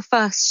 That's your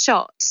first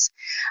shot.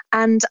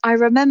 And I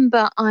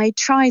remember I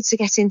tried to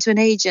get into an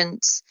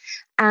agent,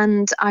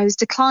 and I was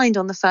declined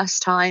on the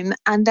first time.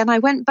 And then I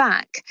went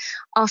back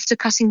after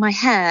cutting my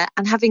hair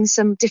and having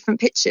some different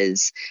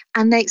pictures,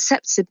 and they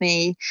accepted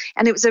me.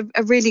 And it was a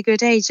really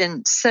good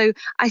agent. So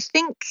I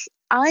think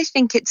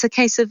it's a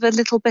case of a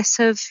little bit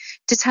of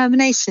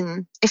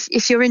determination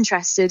if you're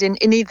interested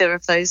in either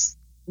of those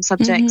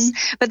subjects.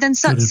 But then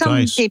some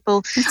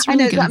people, really I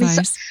know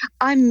that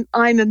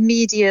I'm a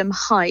medium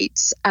height.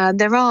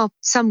 There are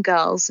some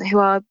girls who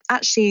are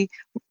actually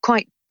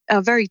quite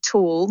very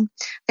tall.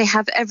 They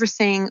have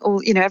everything,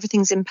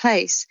 everything's in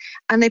place,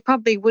 and they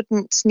probably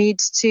wouldn't need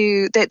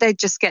to. They'd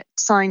just get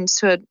signed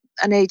to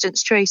an agent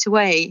straight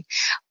away.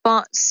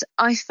 But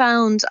I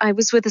found I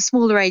was with a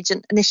smaller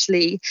agent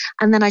initially,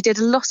 and then I did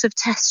a lot of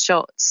test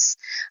shots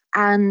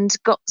and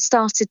got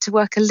started to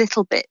work a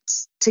little bit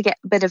to get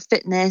a bit of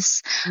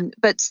fitness.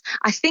 But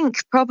I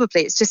think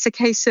probably it's just a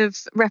case of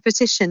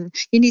repetition.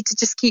 You need to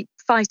just keep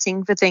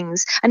fighting for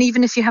things. And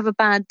even if you have a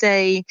bad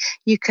day,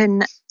 you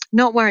can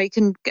not worry, you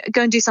can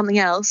go and do something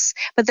else,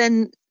 but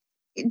then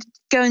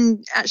go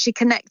and actually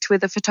connect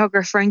with a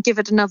photographer and give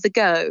it another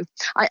go.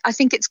 I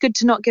think it's good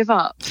to not give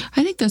up.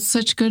 I think that's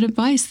such good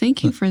advice.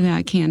 Thank you for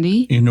that,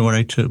 Candy. You know what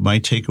my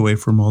takeaway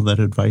from all that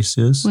advice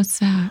is? What's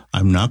that?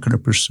 I'm not going to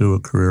pursue a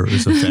career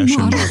as a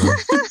fashion model.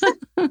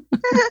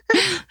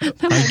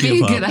 That might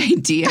be a good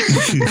idea.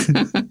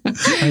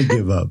 I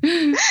give up.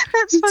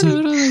 That's funny.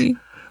 Totally.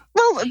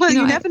 Well,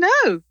 you never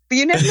know.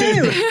 You never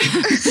know.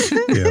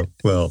 Yeah,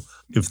 well,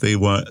 if they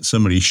want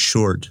somebody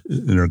short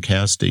in their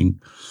casting,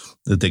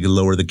 that they can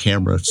lower the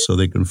camera so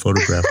they can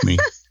photograph me.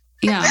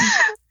 Yeah.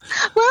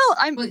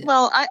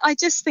 I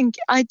just think,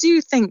 I do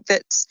think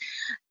that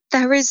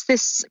there is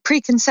this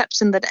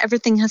preconception that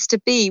everything has to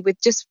be with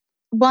just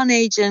one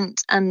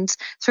agent and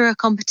through a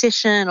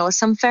competition or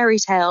some fairy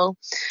tale.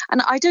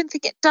 And I don't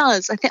think it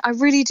does. I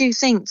really do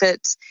think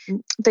that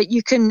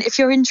you can, if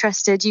you're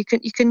interested, you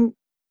can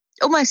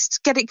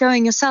almost get it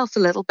going yourself a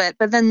little bit,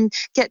 but then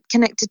get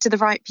connected to the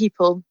right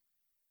people.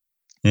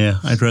 Yeah,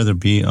 I'd rather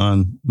be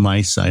on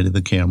my side of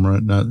the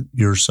camera, not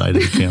your side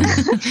of the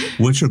camera.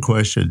 What's your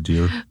question,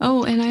 dear?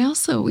 Oh, and I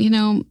also,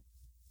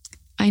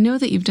 I know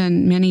that you've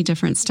done many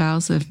different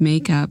styles of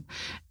makeup.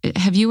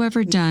 Have you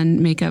ever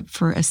done makeup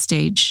for a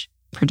stage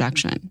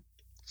production?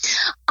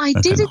 I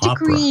did a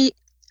degree.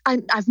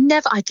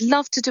 I'd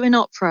love to do an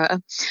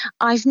opera.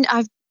 I've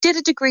did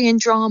a degree in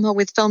drama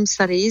with film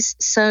studies.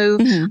 So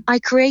I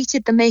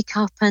created the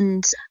makeup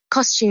and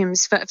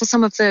costumes for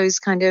some of those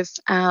kind of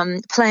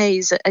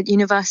plays at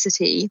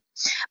university.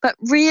 But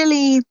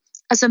really,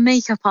 as a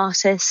makeup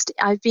artist,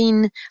 I've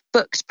been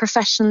booked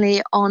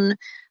professionally on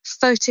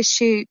photo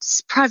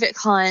shoots, private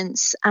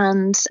clients,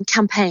 and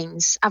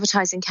campaigns,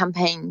 advertising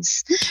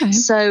campaigns. Okay.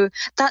 So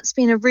that's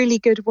been a really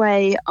good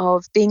way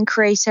of being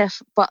creative,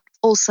 but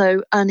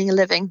also earning a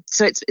living.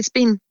 So it's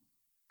been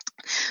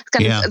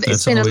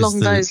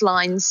along those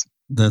lines.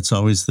 That's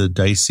always the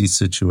dicey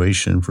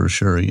situation for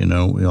sure.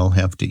 We all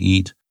have to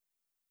eat.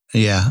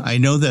 Yeah, I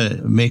know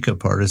that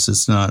makeup artists,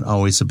 it's not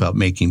always about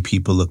making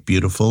people look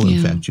beautiful. In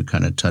fact, you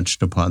kind of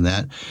touched upon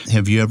that.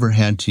 Have you ever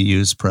had to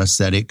use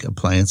prosthetic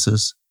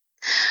appliances?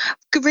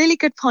 Really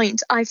good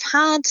point. I've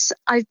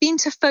been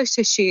to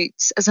photo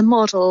shoots as a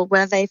model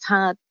where they've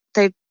had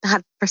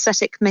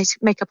prosthetic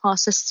makeup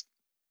artists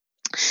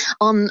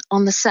on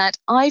the set.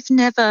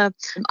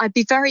 I'd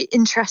be very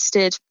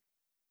interested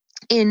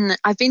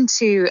I've been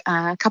to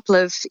a couple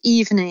of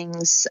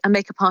evenings,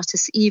 makeup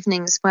artist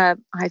evenings, where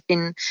I've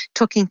been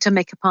talking to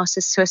makeup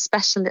artists who are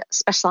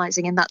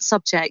specializing in that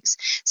subject.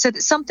 So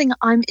it's something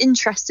I'm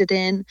interested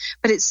in,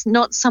 but it's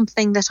not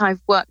something that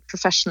I've worked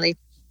professionally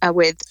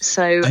with.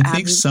 So I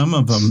think some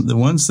of them, the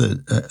ones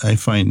that I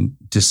find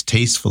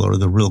distasteful, are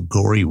the real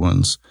gory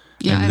ones.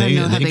 Yeah, I don't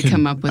know how they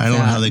come up with that. I don't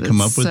know how they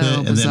come up with it.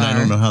 And bizarre. then I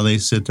don't know how they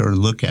sit there and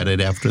look at it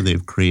after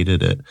they've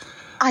created it.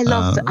 I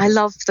love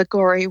the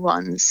gory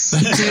ones.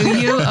 Do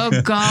you?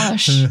 Oh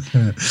gosh,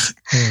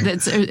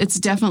 it's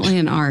definitely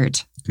an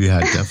art. Yeah,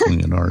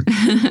 definitely an art.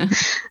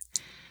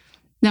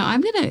 Now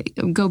I'm going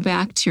to go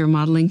back to your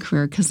modeling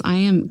career because I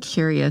am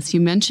curious.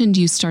 You mentioned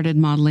you started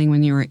modeling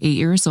when you were 8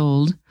 years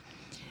old,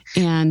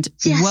 and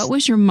what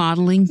was your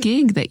modeling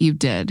gig that you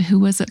did? Who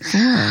was it for?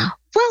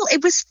 Well,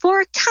 it was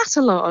for a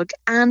catalogue,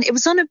 and it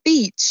was on a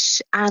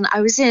beach, and I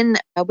was in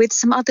with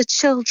some other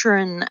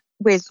children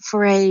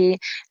for a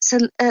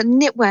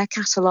knitwear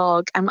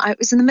catalogue, and I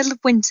was in the middle of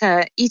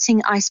winter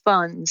eating ice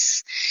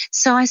buns.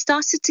 So I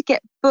started to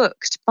get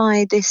booked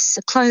by this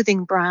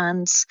clothing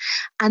brands,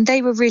 and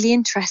they were really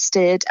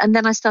interested. And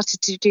then I started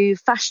to do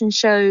fashion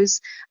shows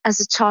as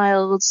a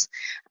child,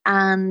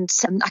 and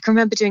I can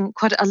remember doing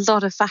quite a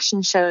lot of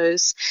fashion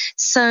shows.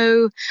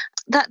 So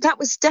that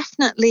was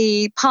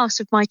definitely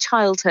part of my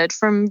childhood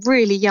from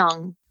really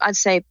young. I'd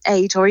say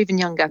 8 or even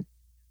younger.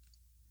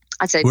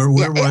 I'd say where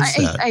was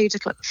that? 8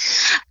 o'clock.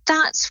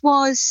 That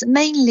was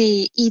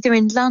mainly either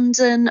in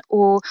London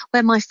or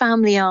where my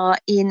family are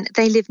in.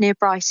 They live near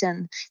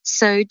Brighton,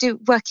 so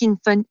working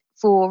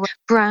for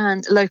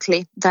brand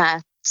locally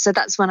there. So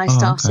that's when I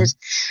started. Okay.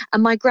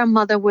 And my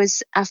grandmother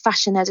was a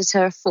fashion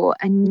editor for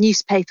a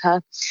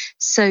newspaper,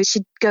 so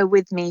she'd go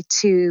with me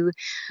to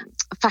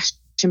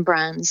fashion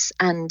brands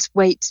and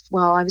wait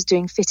while I was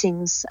doing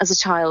fittings as a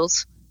child.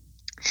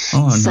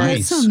 Oh, nice!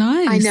 That's so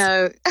nice. I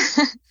know.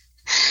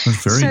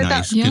 That's very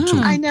nice.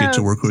 Get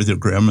to work with your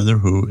grandmother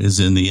who is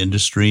in the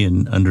industry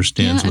and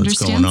understands what's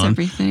going on.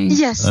 Everything.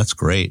 Yes, that's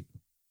great.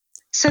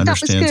 So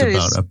understands that was good.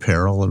 About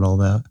apparel and all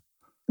that.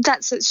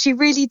 She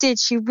really did.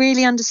 She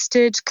really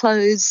understood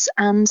clothes,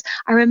 and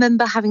I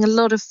remember having a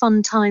lot of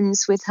fun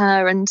times with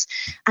her and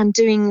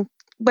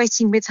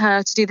waiting with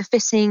her to do the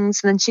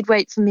fittings, and then she'd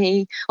wait for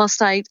me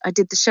whilst I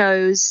did the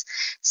shows.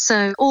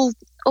 So all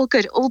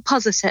good, all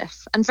positive,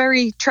 and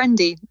very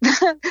trendy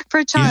for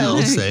a child.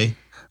 Yeah,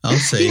 I'll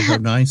say, how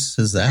nice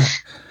is that?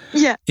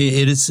 Yeah.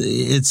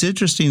 It's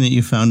interesting that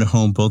you found a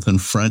home both in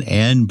front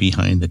and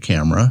behind the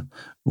camera.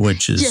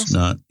 which is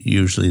not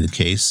usually the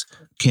case.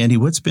 Candy,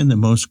 what's been the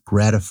most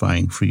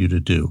gratifying for you to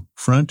do,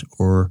 front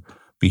or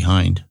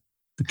behind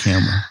the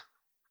camera?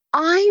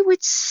 I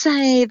would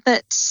say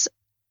that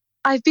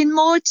I've been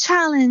more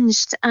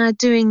challenged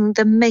doing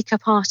the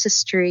makeup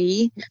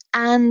artistry,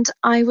 and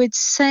I would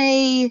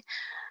say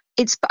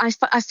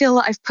I feel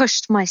that I've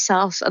pushed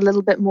myself a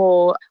little bit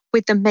more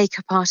with the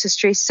makeup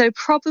artistry. So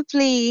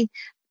probably,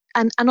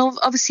 and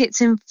obviously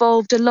it's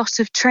involved a lot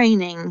of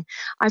training.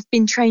 I've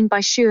been trained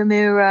by Shu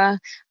Uemura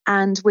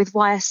and with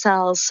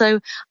YSL. So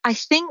I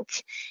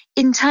think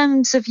in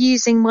terms of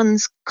using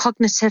one's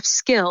cognitive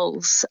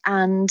skills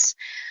and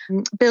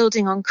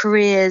building on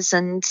careers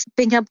and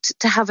being able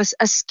to have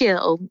a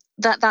skill,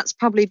 that's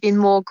probably been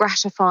more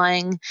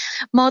gratifying.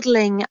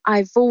 Modeling,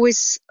 I've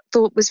always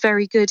thought was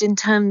very good in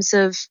terms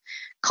of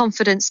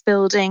confidence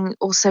building,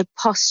 also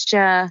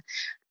posture.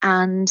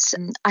 And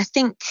I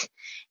think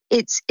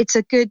it's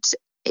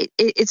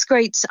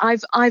great.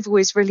 I've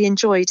always really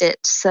enjoyed it.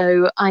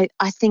 So I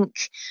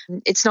think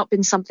it's not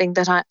been something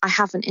that I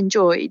haven't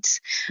enjoyed.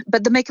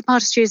 But the makeup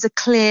artistry is a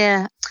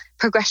clear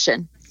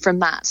progression from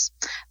that,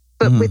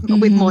 but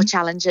with more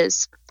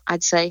challenges,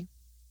 I'd say.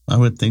 I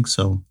would think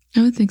so.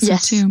 I would think so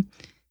too.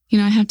 You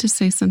know, I have to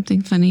say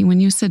something funny. When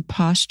you said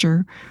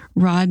posture,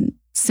 Rod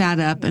sat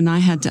up and I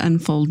had to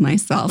unfold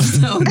myself.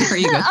 So there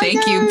you go.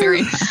 Thank you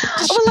very much.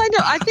 Well, I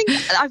know. I think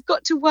I've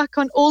got to work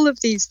on all of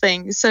these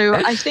things. So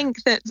I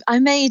think that I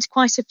made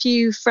quite a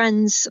few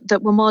friends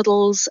that were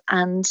models,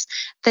 and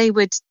they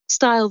would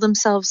style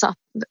themselves up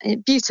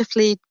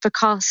beautifully for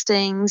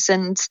castings.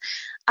 And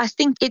I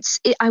think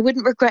I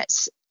wouldn't regret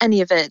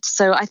any of it.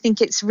 So I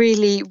think it's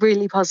really,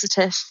 really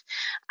positive.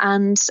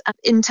 And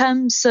in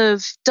terms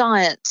of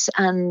diet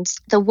and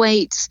the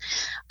weight,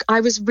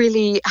 I was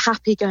really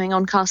happy going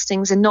on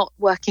castings and not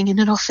working in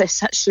an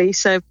office, actually.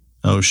 So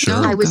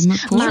I was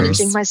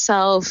managing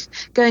myself,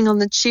 going on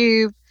the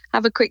tube,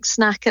 have a quick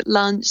snack at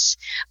lunch.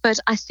 But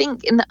I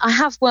think I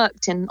have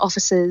worked in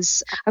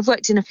offices. I've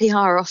worked in a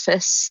PR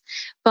office.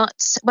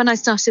 But when I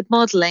started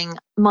modelling,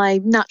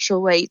 my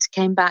natural weight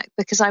came back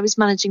because I was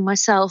managing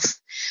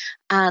myself.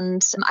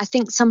 And I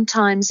think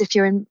sometimes if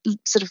you're in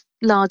sort of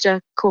larger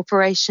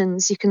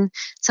corporations, you can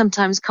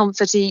sometimes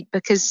comfort eat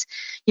because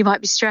you might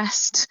be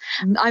stressed.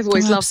 I've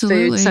always loved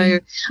food, so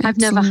I've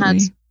never had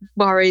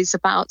worries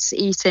about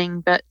eating,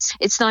 but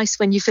it's nice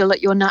when you feel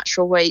like your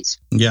natural weight.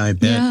 Yeah, I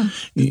bet.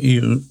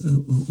 Yeah.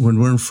 When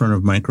we're in front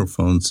of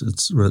microphones,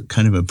 it's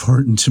kind of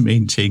important to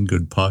maintain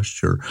good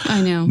posture.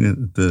 I know.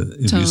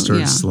 If you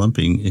start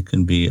slumping, it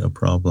can be a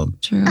problem.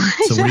 True.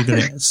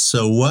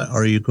 So what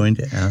are you going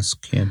to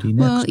ask Candy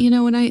next? Well, you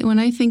know, when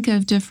I think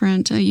of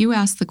different, you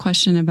asked the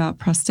question about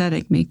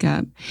prosthetic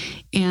makeup,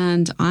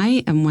 and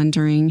I am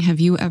wondering, have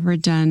you ever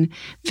done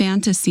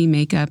fantasy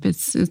makeup?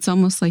 It's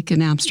almost like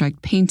an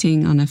abstract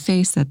painting on a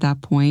face at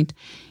that point.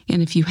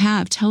 And if you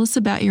have, tell us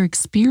about your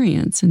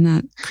experience in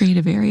that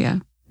creative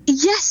area.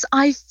 Yes,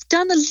 I've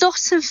done a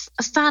lot of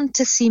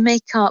fantasy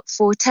makeup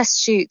for test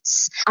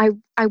shoots. I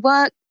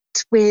work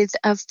with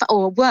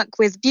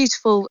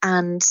beautiful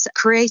and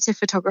creative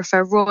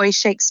photographer Roy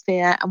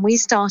Shakespeare, and we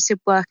started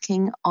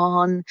working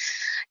on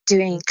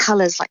doing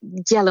colours like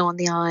yellow on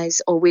the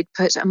eyes, or we'd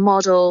put a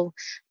model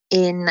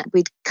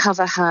we'd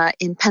cover her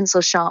in pencil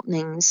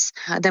sharpenings,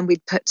 then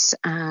we'd put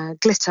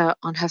glitter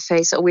on her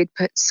face, or we'd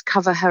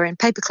cover her in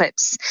paper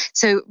clips.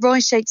 So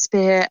Roy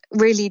Shakespeare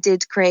really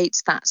did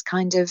create that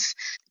kind of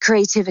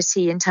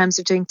creativity in terms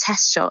of doing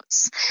test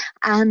shots.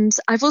 And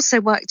I've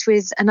also worked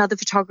with another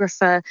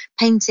photographer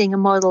painting a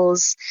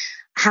model's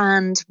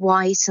hand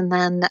white and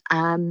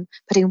then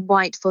putting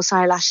white false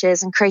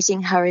eyelashes and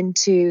creating her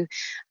into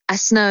a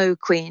snow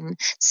queen.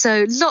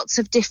 So lots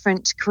of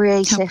different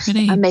creative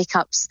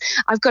makeups.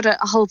 I've got a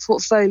whole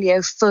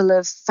portfolio full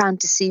of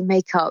fantasy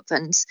makeup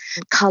and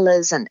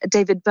colours and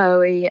David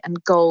Bowie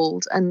and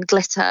gold and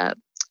glitter.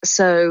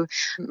 So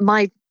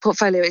my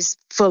portfolio is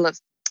full of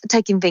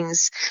taking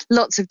things,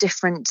 lots of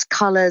different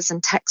colours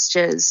and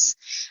textures,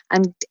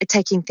 and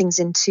taking things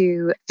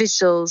into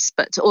visuals,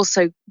 but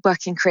also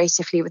working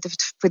creatively with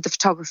the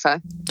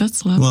photographer.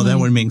 That's lovely. Well, that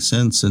would make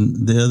sense.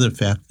 And the other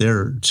fact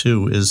there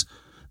too is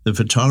the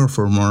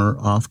photographer more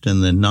often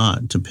than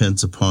not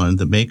depends upon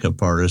the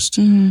makeup artist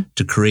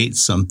to create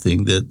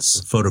something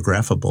that's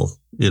photographable,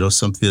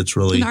 something that's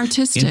really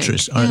artistic.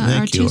 Interesting.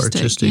 Thank you.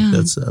 Artistic. Yeah.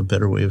 That's a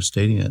better way of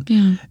stating it.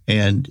 Yeah.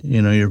 And,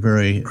 you're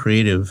very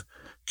creative,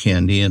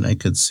 Candy, and I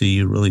could see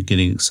you really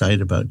getting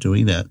excited about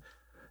doing that.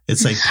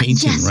 It's like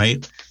painting,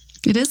 right?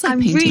 It is like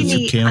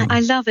painting.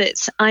 I love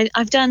it.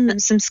 I've done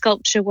some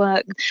sculpture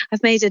work.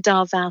 I've made a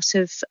dove out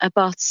of a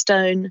bath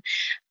stone,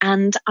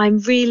 and I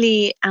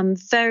really am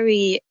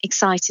very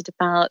excited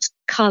about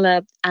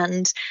colour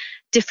and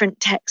different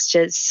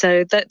textures.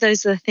 So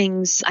those are the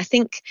things I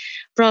think,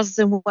 rather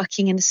than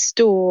working in a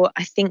store,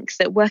 I think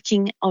that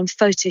working on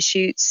photo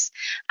shoots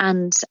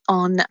and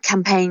on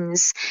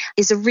campaigns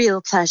is a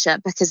real pleasure,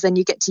 because then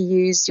you get to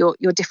use your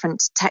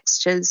different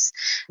textures.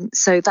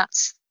 So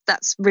that's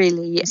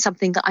really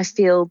something that I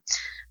feel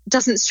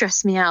doesn't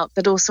stress me out,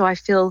 but also I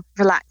feel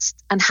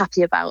relaxed and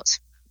happy about.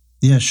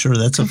 Yeah, sure.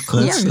 That's a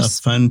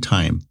fun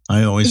time.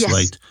 I always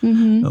liked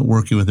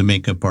working with a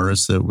makeup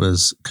artist that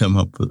was come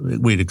up with,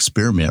 we'd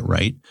experiment,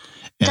 right?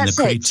 And the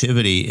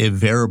creativity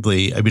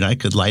invariably, I mean, I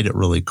could light it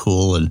really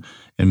cool and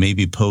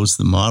maybe pose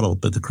the model,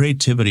 but the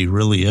creativity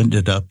really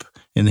ended up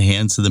in the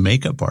hands of the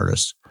makeup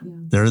artist. Yeah.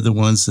 They're the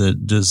ones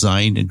that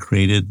designed and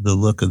created the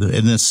look of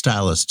and the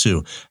stylist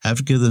too. I have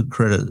to give them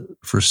credit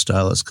for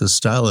stylists, because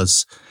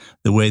stylists,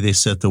 the way they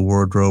set the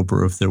wardrobe,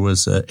 or if there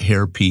was a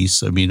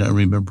hairpiece. I mean, I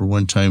remember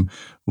one time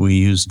we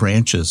used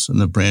branches, and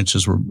the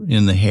branches were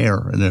in the hair,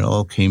 and it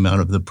all came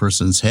out of the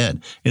person's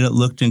head, and it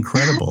looked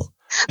incredible.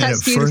 And at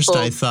first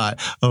I thought,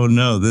 oh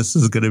no, this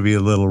is going to be a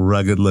little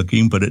rugged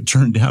looking, but it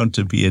turned out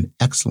to be an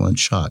excellent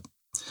shot.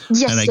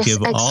 Yes, and I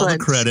give all the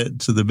credit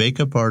to the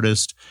makeup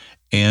artist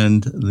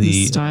and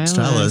the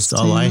stylist.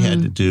 All I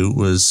had to do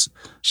was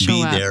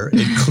be there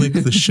and click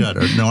the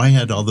shutter. No, I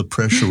had all the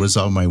pressure was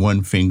on my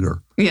one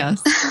finger.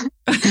 Yes.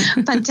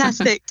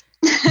 Fantastic.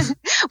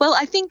 Well,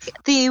 I think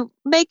the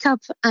makeup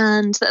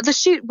and the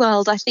shoot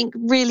world, I think,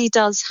 really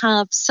does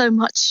have so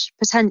much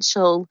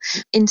potential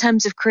in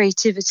terms of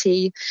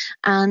creativity.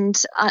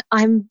 And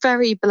I'm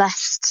very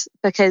blessed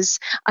because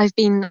I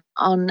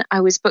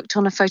was booked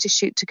on a photo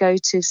shoot to go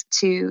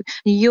to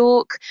New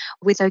York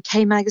with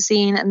OK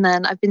Magazine, and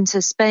then I've been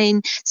to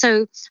Spain.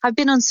 So I've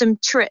been on some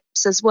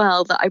trips as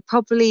well that I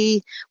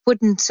probably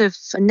wouldn't have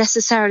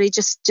necessarily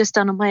just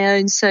done on my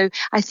own. So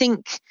I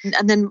think,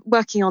 and then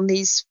working on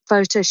these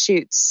photo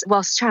shoots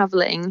whilst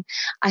traveling,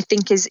 I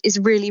think is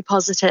really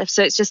positive.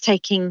 So it's just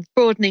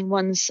broadening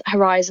one's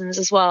horizons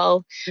as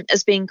well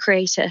as being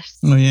creative.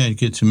 Oh yeah, you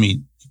get to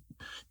meet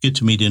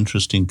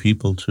interesting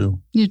people too.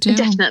 You do.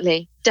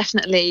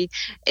 Definitely.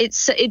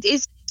 It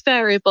is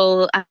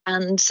variable,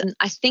 and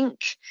I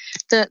think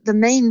that the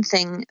main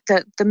thing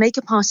that the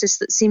makeup artists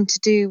that seem to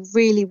do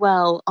really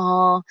well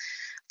are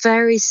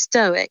very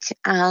stoic,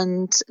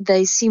 and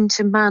they seem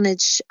to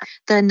manage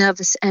their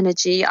nervous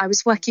energy. I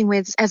was working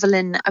with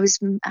Evelyn.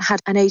 Had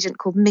an agent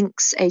called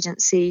Minx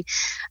Agency,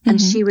 and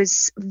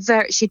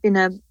she'd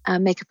been a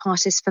makeup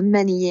artist for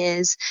many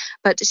years,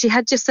 but she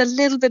had just a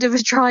little bit of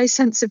a dry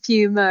sense of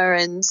humor,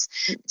 and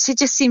she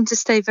just seemed to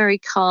stay very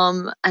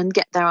calm and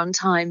get there on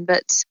time.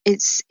 But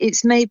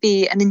it's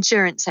maybe an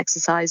endurance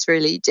exercise,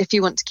 really, if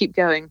you want to keep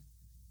going.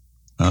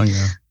 Oh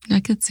yeah,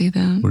 I could see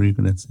that. What are you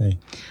going to say?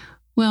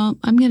 Well,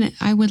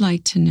 I would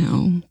like to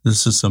know.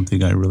 This is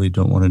something I really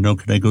don't want to know.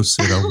 Can I go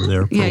sit over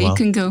there for a while? Yeah, you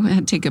can go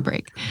ahead, take a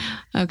break.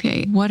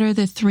 Okay. What are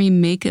the 3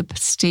 makeup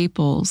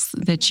staples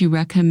that you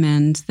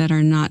recommend that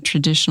are not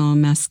traditional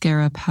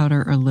mascara,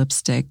 powder, or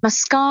lipstick?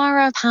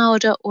 Mascara,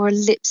 powder, or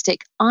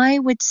lipstick? I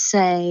would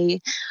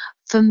say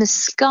for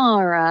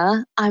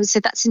mascara, I would say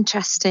that's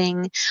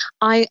interesting.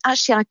 I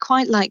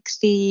quite like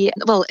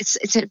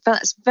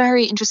it's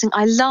very interesting.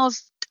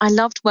 I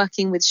loved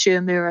working with Shu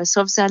Uemura, so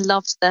obviously I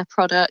loved their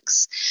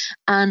products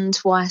and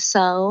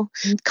YSL.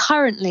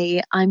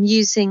 Currently, I'm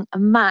using a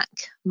MAC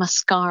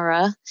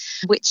mascara,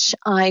 which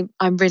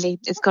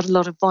it's got a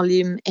lot of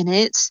volume in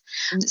it.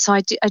 So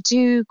I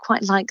do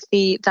quite like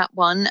that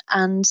one.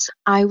 And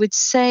I would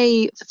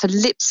say for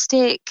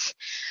lipstick,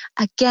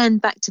 again,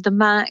 back to the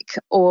MAC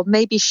or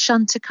maybe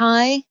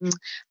Chantecaille.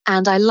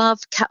 And I love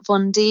Kat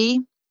Von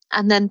D.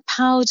 And then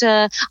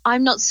powder,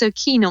 I'm not so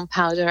keen on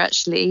powder,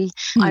 actually.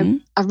 I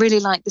really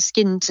like the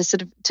skin to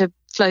sort of to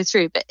flow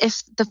through. But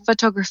if the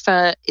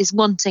photographer is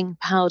wanting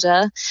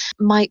powder,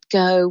 might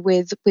go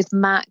with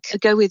MAC,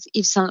 go with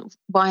Yves Saint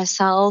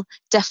YSL,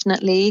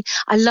 definitely.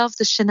 I love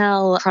the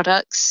Chanel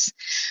products.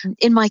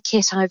 In my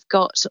kit, I've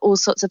got all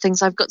sorts of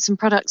things. I've got some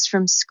products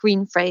from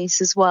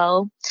Screenface as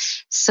well.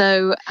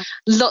 So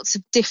lots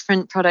of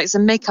different products.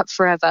 And Makeup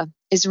Forever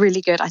is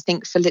really good, I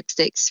think, for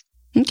lipsticks.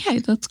 Okay,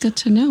 that's good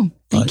to know.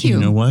 Thank you. You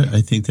know what?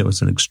 I think that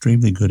was an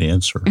extremely good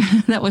answer.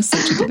 That was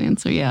such a good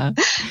answer, yeah.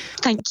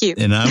 Thank you.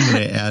 And I'm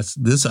going to ask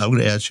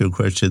you a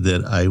question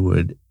that I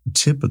would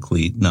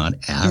typically not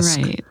ask.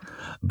 Right.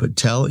 But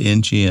tell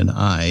Angie and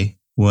I,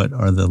 what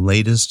are the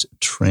latest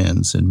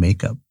trends in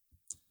makeup?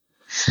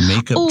 The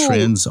makeup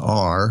trends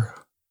are...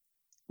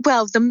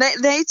 Well, the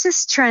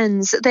latest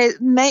trends,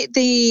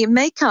 the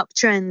makeup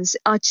trends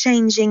are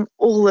changing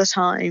all the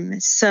time.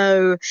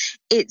 So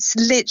it's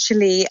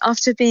literally,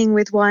 after being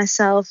with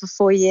YSL for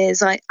 4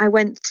 years, I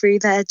went through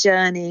their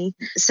journey.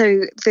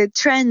 So the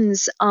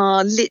trends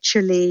are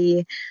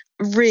literally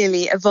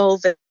really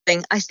evolving.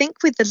 I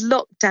think with the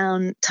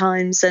lockdown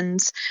times and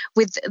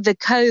with the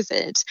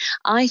COVID,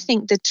 I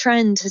think the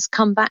trend has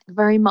come back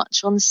very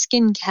much on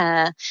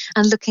skincare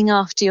and looking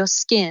after your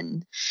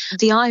skin.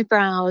 The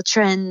eyebrow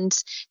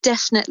trend,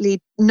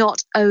 definitely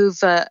not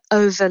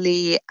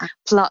overly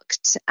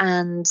plucked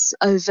and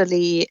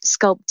overly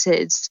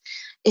sculpted.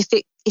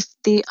 If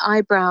the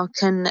eyebrow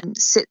can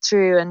sit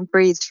through and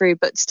breathe through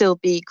but still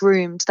be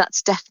groomed,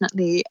 that's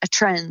definitely a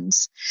trend.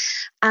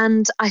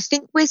 And I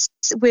think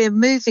we're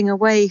moving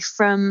away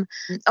from,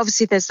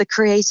 obviously there's the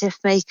creative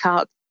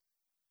makeup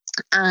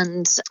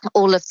and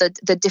all of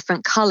the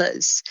different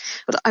colours.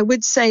 But I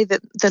would say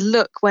that the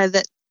look where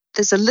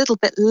there's a little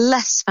bit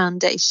less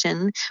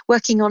foundation,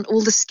 working on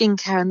all the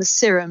skincare and the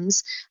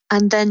serums,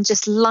 and then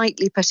just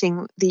lightly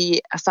putting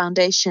the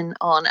foundation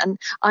on. And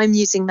I'm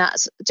using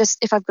that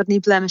just if I've got any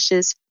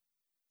blemishes.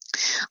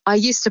 I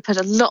used to put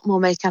a lot more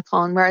makeup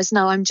on, whereas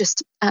now I'm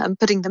just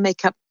putting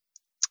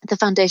the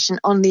foundation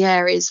on the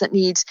areas that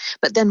need,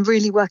 but then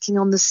really working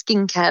on the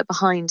skincare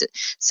behind it.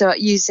 So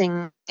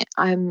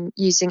I'm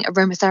using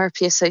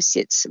Aromatherapy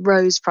Associates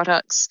Rose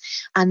products,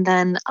 and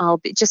then I'll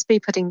be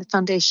putting the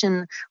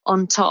foundation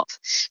on top.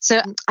 So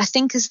I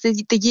think as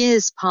the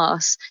years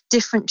pass,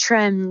 different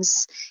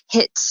trends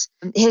hit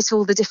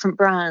all the different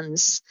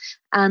brands.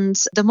 And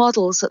the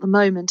models at the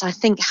moment, I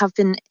think,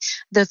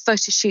 the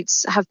photo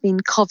shoots have been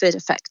COVID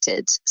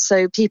affected.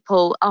 So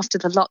people after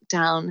the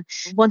lockdown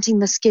wanting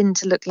the skin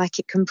to look like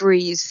it can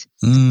breathe.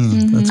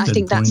 I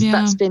think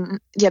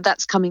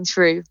that's coming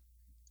through.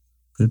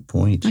 Good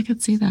point. I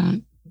could see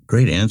that.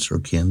 Great answer,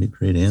 Candy.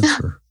 Great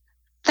answer.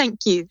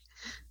 Thank you.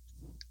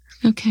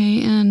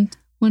 Okay. And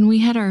when we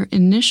had our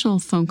initial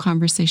phone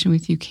conversation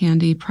with you,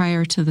 Candy,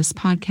 prior to this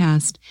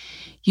podcast,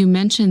 you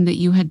mentioned that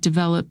you had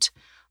developed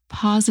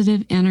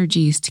positive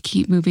energies to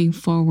keep moving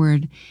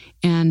forward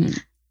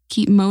and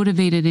keep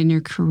motivated in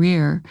your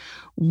career.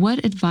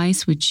 What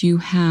advice would you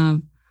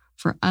have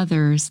for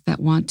others that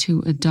want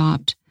to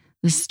adopt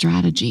this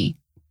strategy?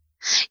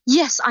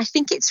 Yes, I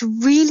think it's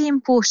really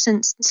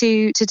important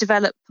to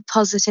develop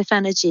positive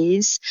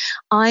energies.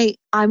 I'm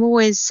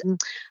always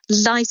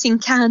lighting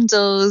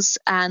candles,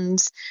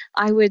 and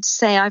I would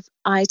say I'm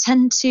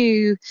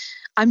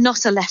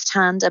not a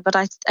left-hander, but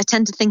I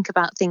tend to think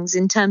about things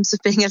in terms of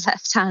being a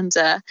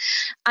left-hander.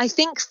 I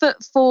think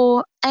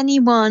for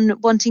anyone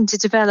wanting to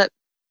develop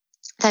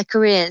their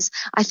careers,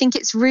 I think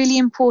it's really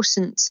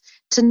important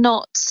to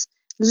not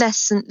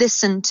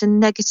listen to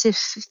negative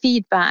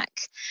feedback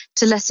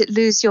to let it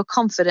lose your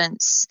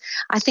confidence.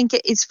 I think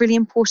it's really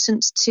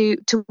important to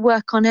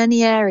work on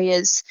any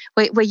areas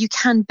where you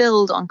can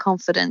build on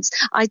confidence.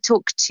 I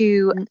talked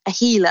to a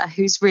healer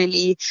who's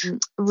really,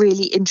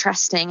 really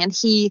interesting, and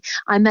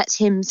I met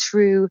him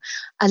through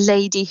a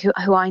lady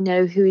who I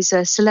know who is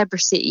a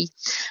celebrity.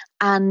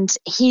 And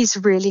he's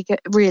really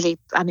good, really,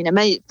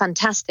 amazing,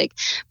 fantastic.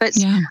 But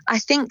yeah. I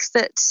think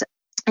that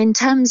in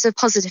terms of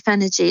positive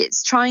energy,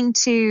 it's trying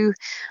to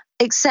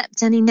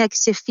accept any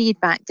negative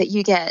feedback that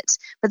you get,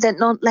 but then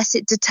not let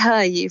it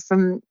deter you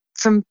from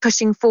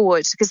pushing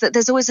forward, because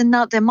there's always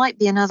there might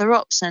be another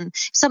option.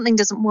 If something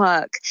doesn't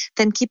work,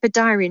 then keep a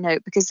diary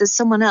note, because there's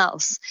someone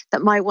else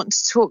that might want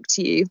to talk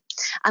to you.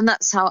 And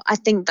that's how I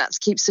think that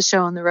keeps the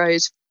show on the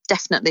road,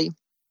 definitely.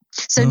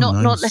 So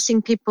not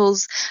letting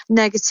people's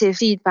negative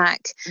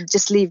feedback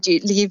just leave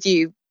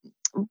you,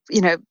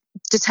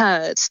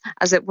 deterred,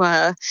 as it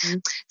were.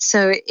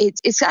 So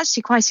it's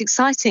actually quite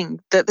exciting,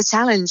 the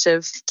challenge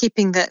of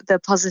keeping the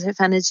positive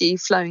energy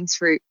flowing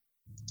through.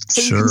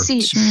 So you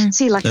can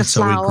see like that's a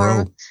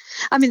flower.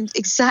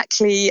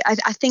 Exactly. I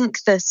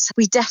think that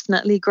we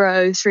definitely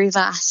grow through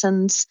that,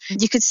 and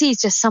you could see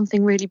just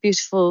something really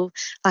beautiful,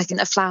 like in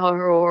a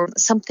flower or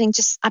something,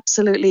 just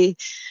absolutely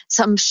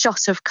some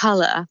shot of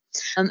colour,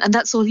 and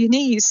that's all you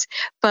need.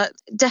 But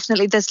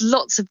definitely, there's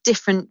lots of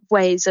different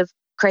ways of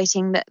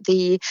creating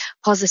the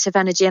positive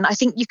energy, and I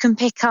think you can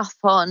pick up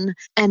on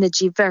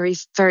energy very,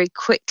 very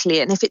quickly,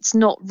 and if it's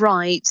not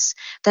right,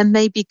 then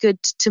maybe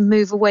good to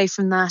move away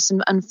from that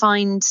and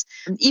find,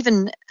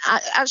 even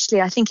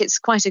actually I think it's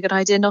quite a good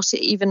idea not to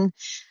even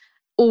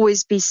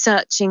always be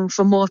searching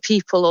for more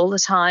people all the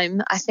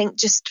time. I think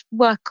just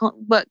work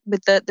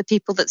with the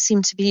people that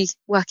seem to be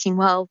working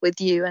well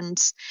with you, and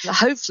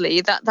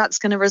hopefully that's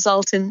going to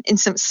result in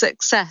some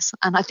success,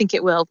 and I think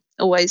it will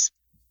always.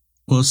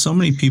 Well, so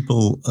many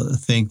people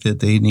think that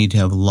they need to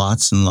have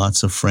lots and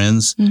lots of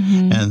friends,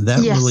 and that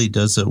really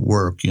doesn't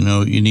work.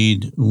 You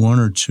need one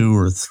or two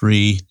or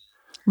three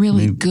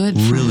really good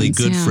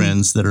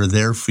friends that are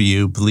there for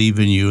you, believe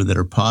in you, that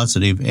are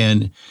positive,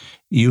 and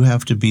you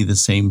have to be the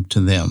same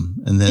to them.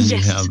 And then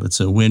it's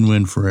a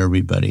win-win for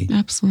everybody.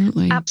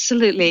 Absolutely.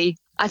 Absolutely.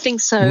 I think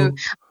so.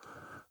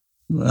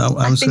 Well,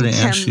 I was going to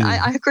ask you.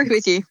 I agree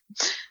with you.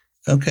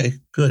 Okay,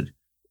 good.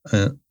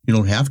 You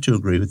don't have to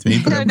agree with me.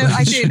 But No,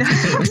 I do.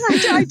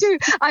 I do.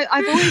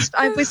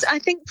 I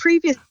think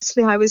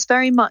previously I was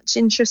very much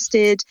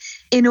interested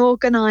in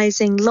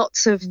organising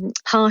lots of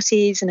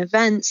parties and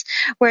events,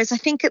 whereas I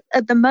think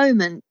at the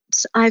moment,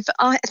 I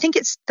think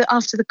it's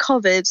after the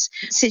COVID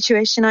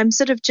situation, I'm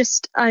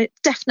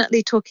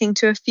definitely talking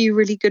to a few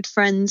really good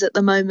friends at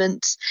the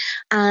moment.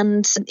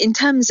 And in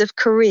terms of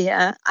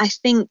career, I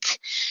think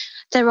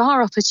there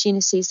are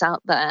opportunities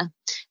out there.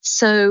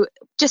 So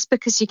just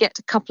because you get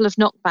a couple of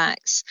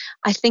knockbacks,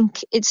 I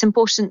think it's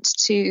important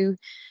to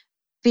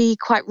be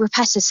quite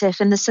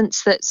repetitive in the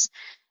sense that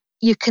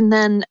you can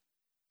then,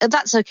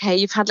 that's okay,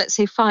 you've had, let's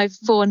say, 5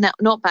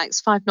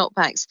 knockbacks,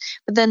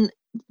 but then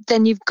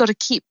you've got to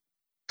keep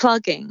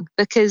plugging,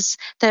 because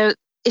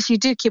if you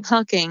do keep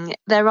plugging,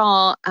 there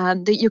are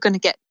going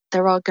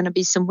to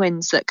be some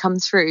wins that come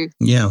through.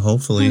 Yeah,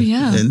 hopefully. Oh,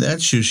 yeah. And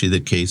that's usually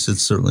the case.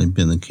 It's certainly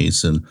been the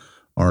case in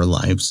our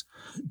lives.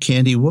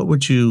 Candy, what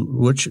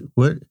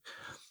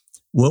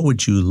what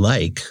would you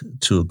like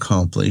to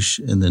accomplish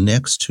in the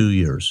next 2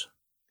 years?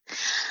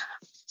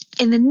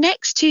 In the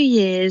next 2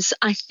 years,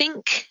 I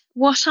think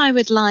what I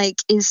would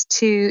like is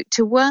to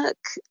work,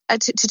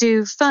 to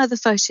do further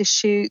photo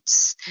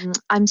shoots.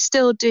 I'm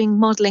still doing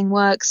modeling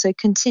work, so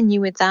continue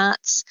with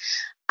that.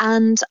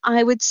 And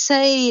I would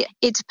say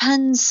it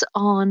depends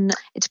on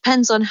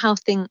how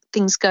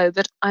things go,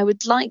 but I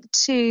would like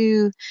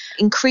to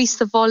increase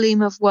the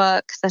volume of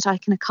work that I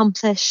can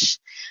accomplish.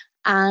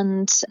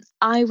 And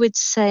I would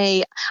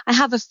say I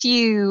have a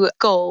few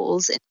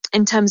goals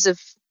in terms of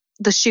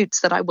the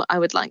shoots that I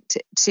would like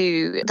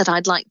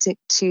I'd like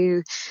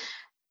to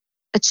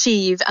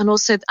achieve. And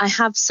also I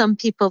have some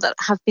people that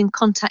have been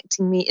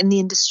contacting me in the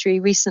industry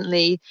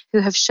recently who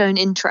have shown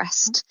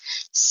interest.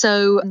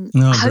 So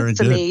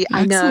hopefully,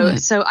 I know.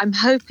 Excellent. So I'm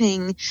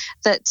hoping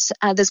that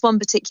there's one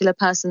particular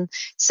person.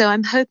 So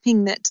I'm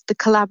hoping that the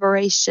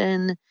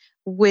collaboration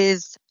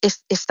with,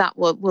 if that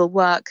will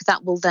work,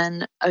 that will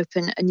then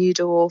open a new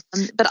door.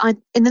 But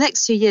in the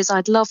next 2 years,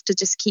 I'd love to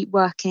just keep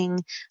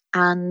working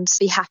and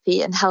be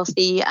happy and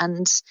healthy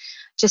and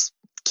just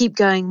keep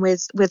going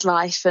with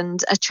life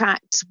and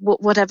attract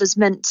whatever's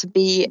meant to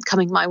be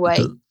coming my way,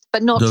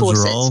 but not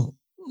force it.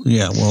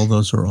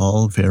 Those are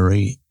all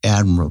very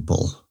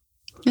admirable.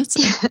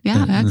 Excellent.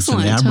 It's an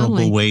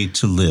admirable way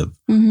to live.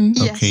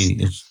 Mm-hmm. Okay,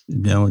 Yes.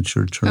 now it's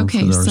your turn for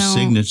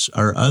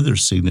our other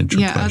signature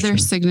question. Other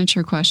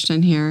signature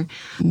question here.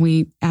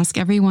 We ask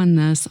everyone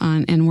this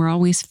and we're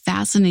always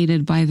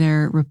fascinated by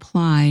their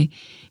reply.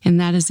 And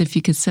that is, if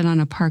you could sit on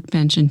a park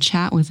bench and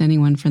chat with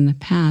anyone from the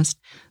past,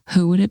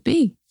 who would it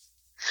be?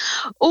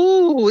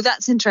 Oh,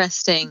 that's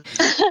interesting.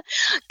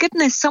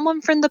 Goodness,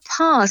 someone from the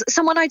past,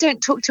 someone I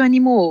don't talk to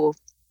anymore.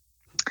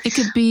 It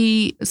could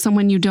be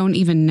someone you don't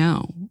even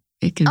know.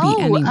 It could be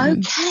anyone. Oh,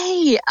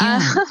 okay.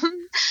 Yeah.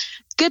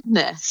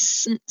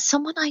 Goodness,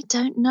 someone I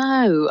don't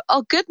know.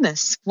 Oh,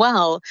 goodness.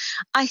 Well,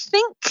 I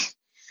think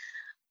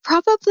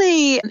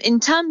probably in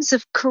terms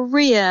of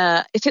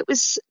career, if it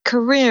was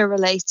career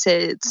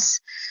related,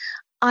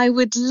 I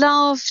would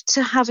love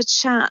to have a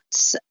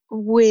chat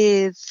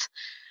with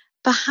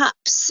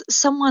perhaps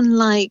someone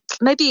like,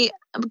 maybe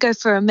go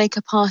for a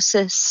makeup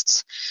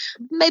artist,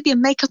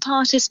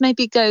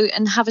 maybe go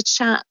and have a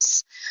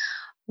chat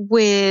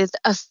with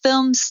a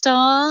film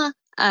star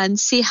and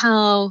see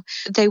how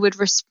they would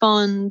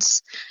respond.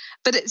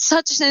 But it's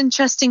such an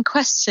interesting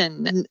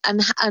question,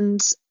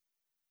 and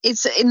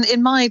it's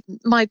in my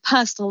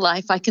personal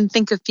life, I can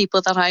think of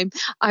people that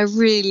I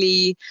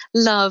really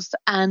love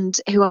and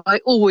who I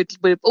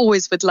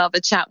always would love a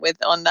chat with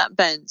on that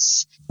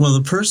bench. Well,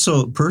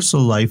 the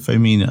personal life, I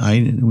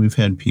mean, we've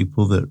had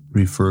people that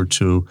refer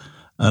to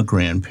a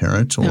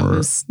grandparent or that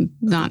was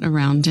not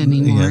around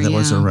anymore. That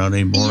wasn't around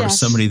anymore. Yes. Or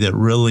somebody that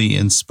really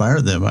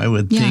inspired them. I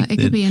would think it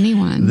could be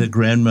anyone. The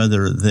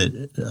grandmother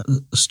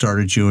that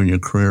started you in your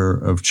career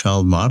of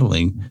child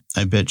modeling,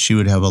 I bet she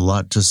would have a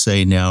lot to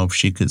say now if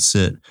she could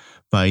sit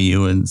by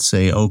you and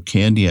say, "Oh,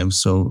 Candy, I'm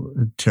so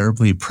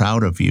terribly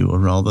proud of you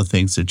and all the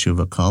things that you've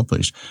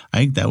accomplished." I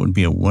think that would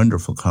be a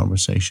wonderful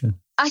conversation.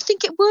 I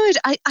think it would.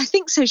 I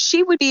think so.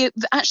 She would be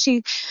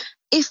actually.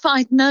 If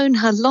I'd known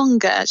her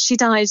longer, she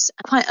died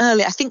quite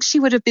early. I think she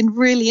would have been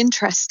really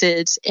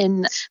interested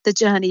in the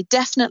journey.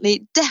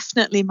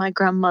 Definitely my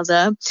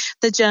grandmother,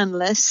 the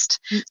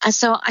journalist. And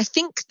so I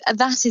think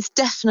that is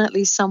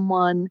definitely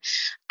someone.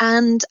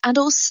 And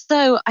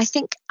also, I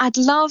think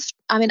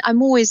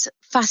I'm always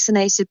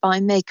fascinated by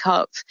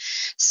makeup.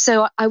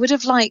 So I would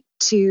have liked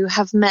to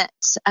have met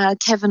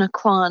Kevin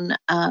Aquan,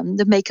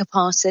 the makeup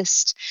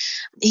artist.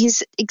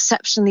 He's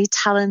exceptionally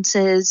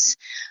talented.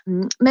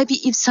 Maybe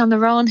Yves Saint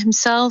Laurent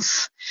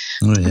himself.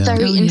 Oh, yeah.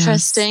 Very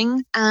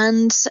interesting.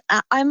 Yes.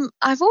 And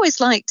I've always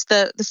liked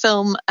the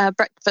film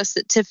Breakfast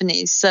at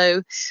Tiffany's.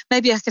 So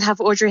maybe I could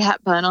have Audrey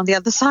Hepburn on the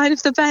other side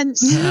of the bench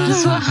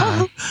as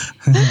well.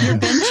 Your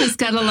bench has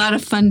got a lot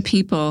of fun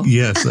people.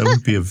 Yes, that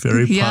would be a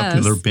very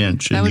popular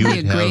bench. That would be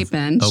a great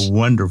bench. A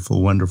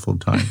wonderful, wonderful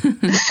time.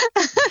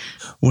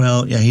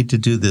 Well, I hate to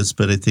do this,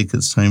 but I think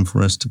it's time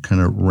for us to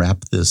kind of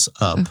wrap this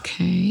up.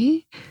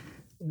 Okay.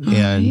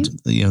 And,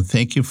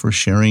 thank you for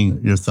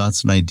sharing your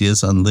thoughts and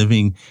ideas on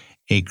living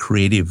a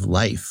creative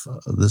life.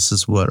 This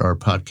is what our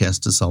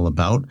podcast is all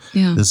about.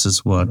 Yeah. This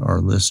is what our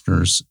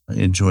listeners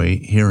enjoy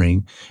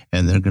hearing,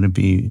 and they're going to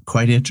be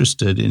quite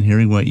interested in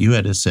hearing what you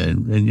had to say.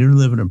 And you're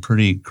living a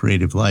pretty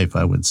creative life,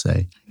 I would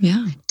say.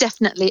 Yeah,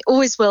 definitely.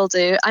 Always will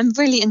do. I'm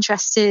really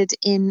interested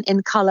in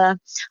color,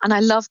 and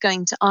I love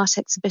going to art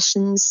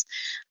exhibitions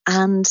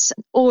and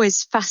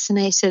always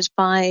fascinated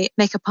by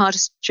makeup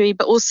artistry,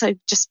 but also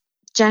just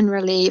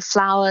generally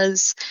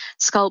flowers,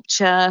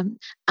 sculpture,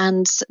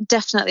 and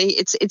definitely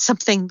it's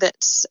something that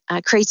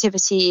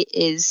creativity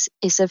is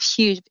of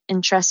huge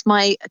interest.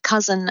 My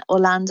cousin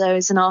Orlando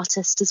is an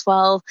artist as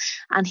well,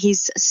 and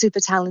he's super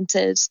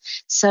talented.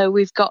 So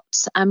we've got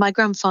my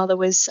grandfather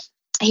was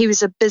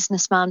a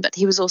businessman, but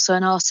he was also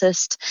an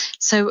artist.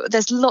 So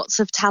there's lots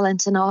of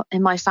talent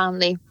in my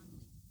family.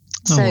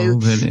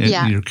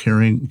 You're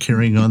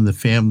carrying on the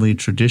family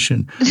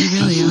tradition. You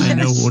really are. I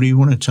know. What do you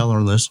want to tell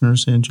our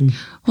listeners, Angie?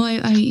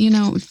 Well, I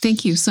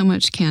thank you so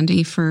much,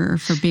 Candy, for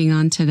being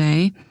on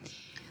today.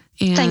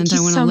 And thank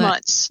you so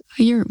much.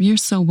 You're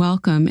so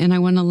welcome. And I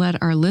want to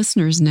let our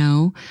listeners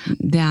know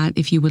that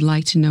if you would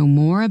like to know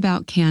more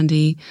about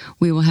Candy,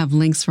 we will have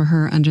links for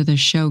her under the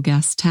show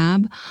guest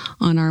tab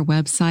on our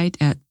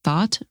website at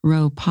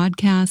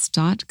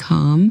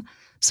thoughtrowpodcast.com,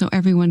 so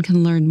everyone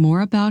can learn more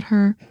about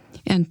her.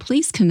 And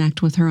please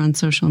connect with her on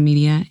social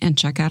media and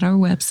check out our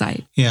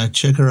website. Yeah,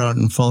 check her out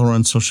and follow her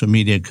on social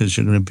media, because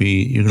you're going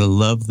to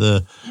love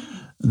the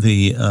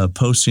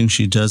posting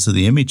she does of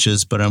the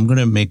images. But I'm going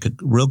to make a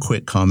real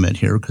quick comment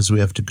here because we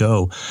have to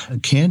go.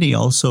 Candy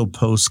also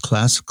posts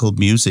classical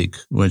music,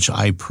 which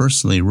I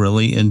personally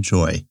really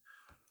enjoy.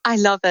 I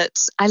love it.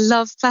 I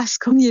love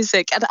classical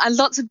music and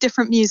lots of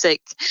different music.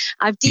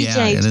 I've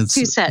DJ'd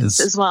 2 sets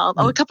as well,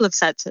 a couple of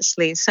sets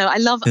actually. So I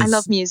love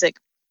music.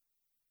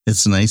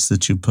 It's nice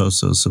that you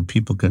post those so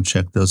people can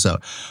check those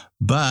out.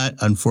 But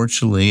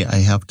unfortunately, I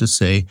have to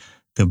say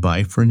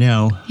goodbye for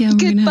now. Yeah, we're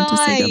going to have to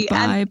say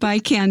goodbye. Bye,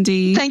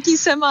 Candy. Thank you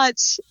so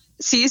much.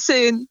 See you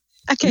soon.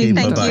 Okay,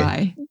 thank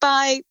you.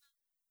 Bye.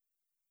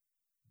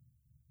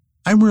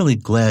 I'm really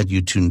glad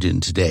you tuned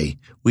in today.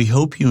 We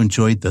hope you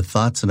enjoyed the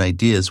thoughts and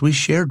ideas we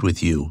shared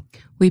with you.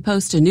 We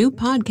post a new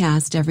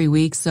podcast every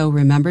week, so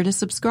remember to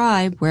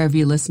subscribe wherever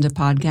you listen to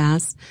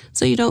podcasts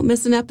so you don't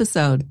miss an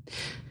episode.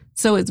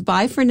 So it's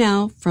bye for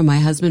now from my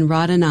husband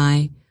Rod and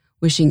I,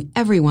 wishing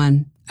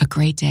everyone a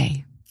great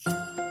day.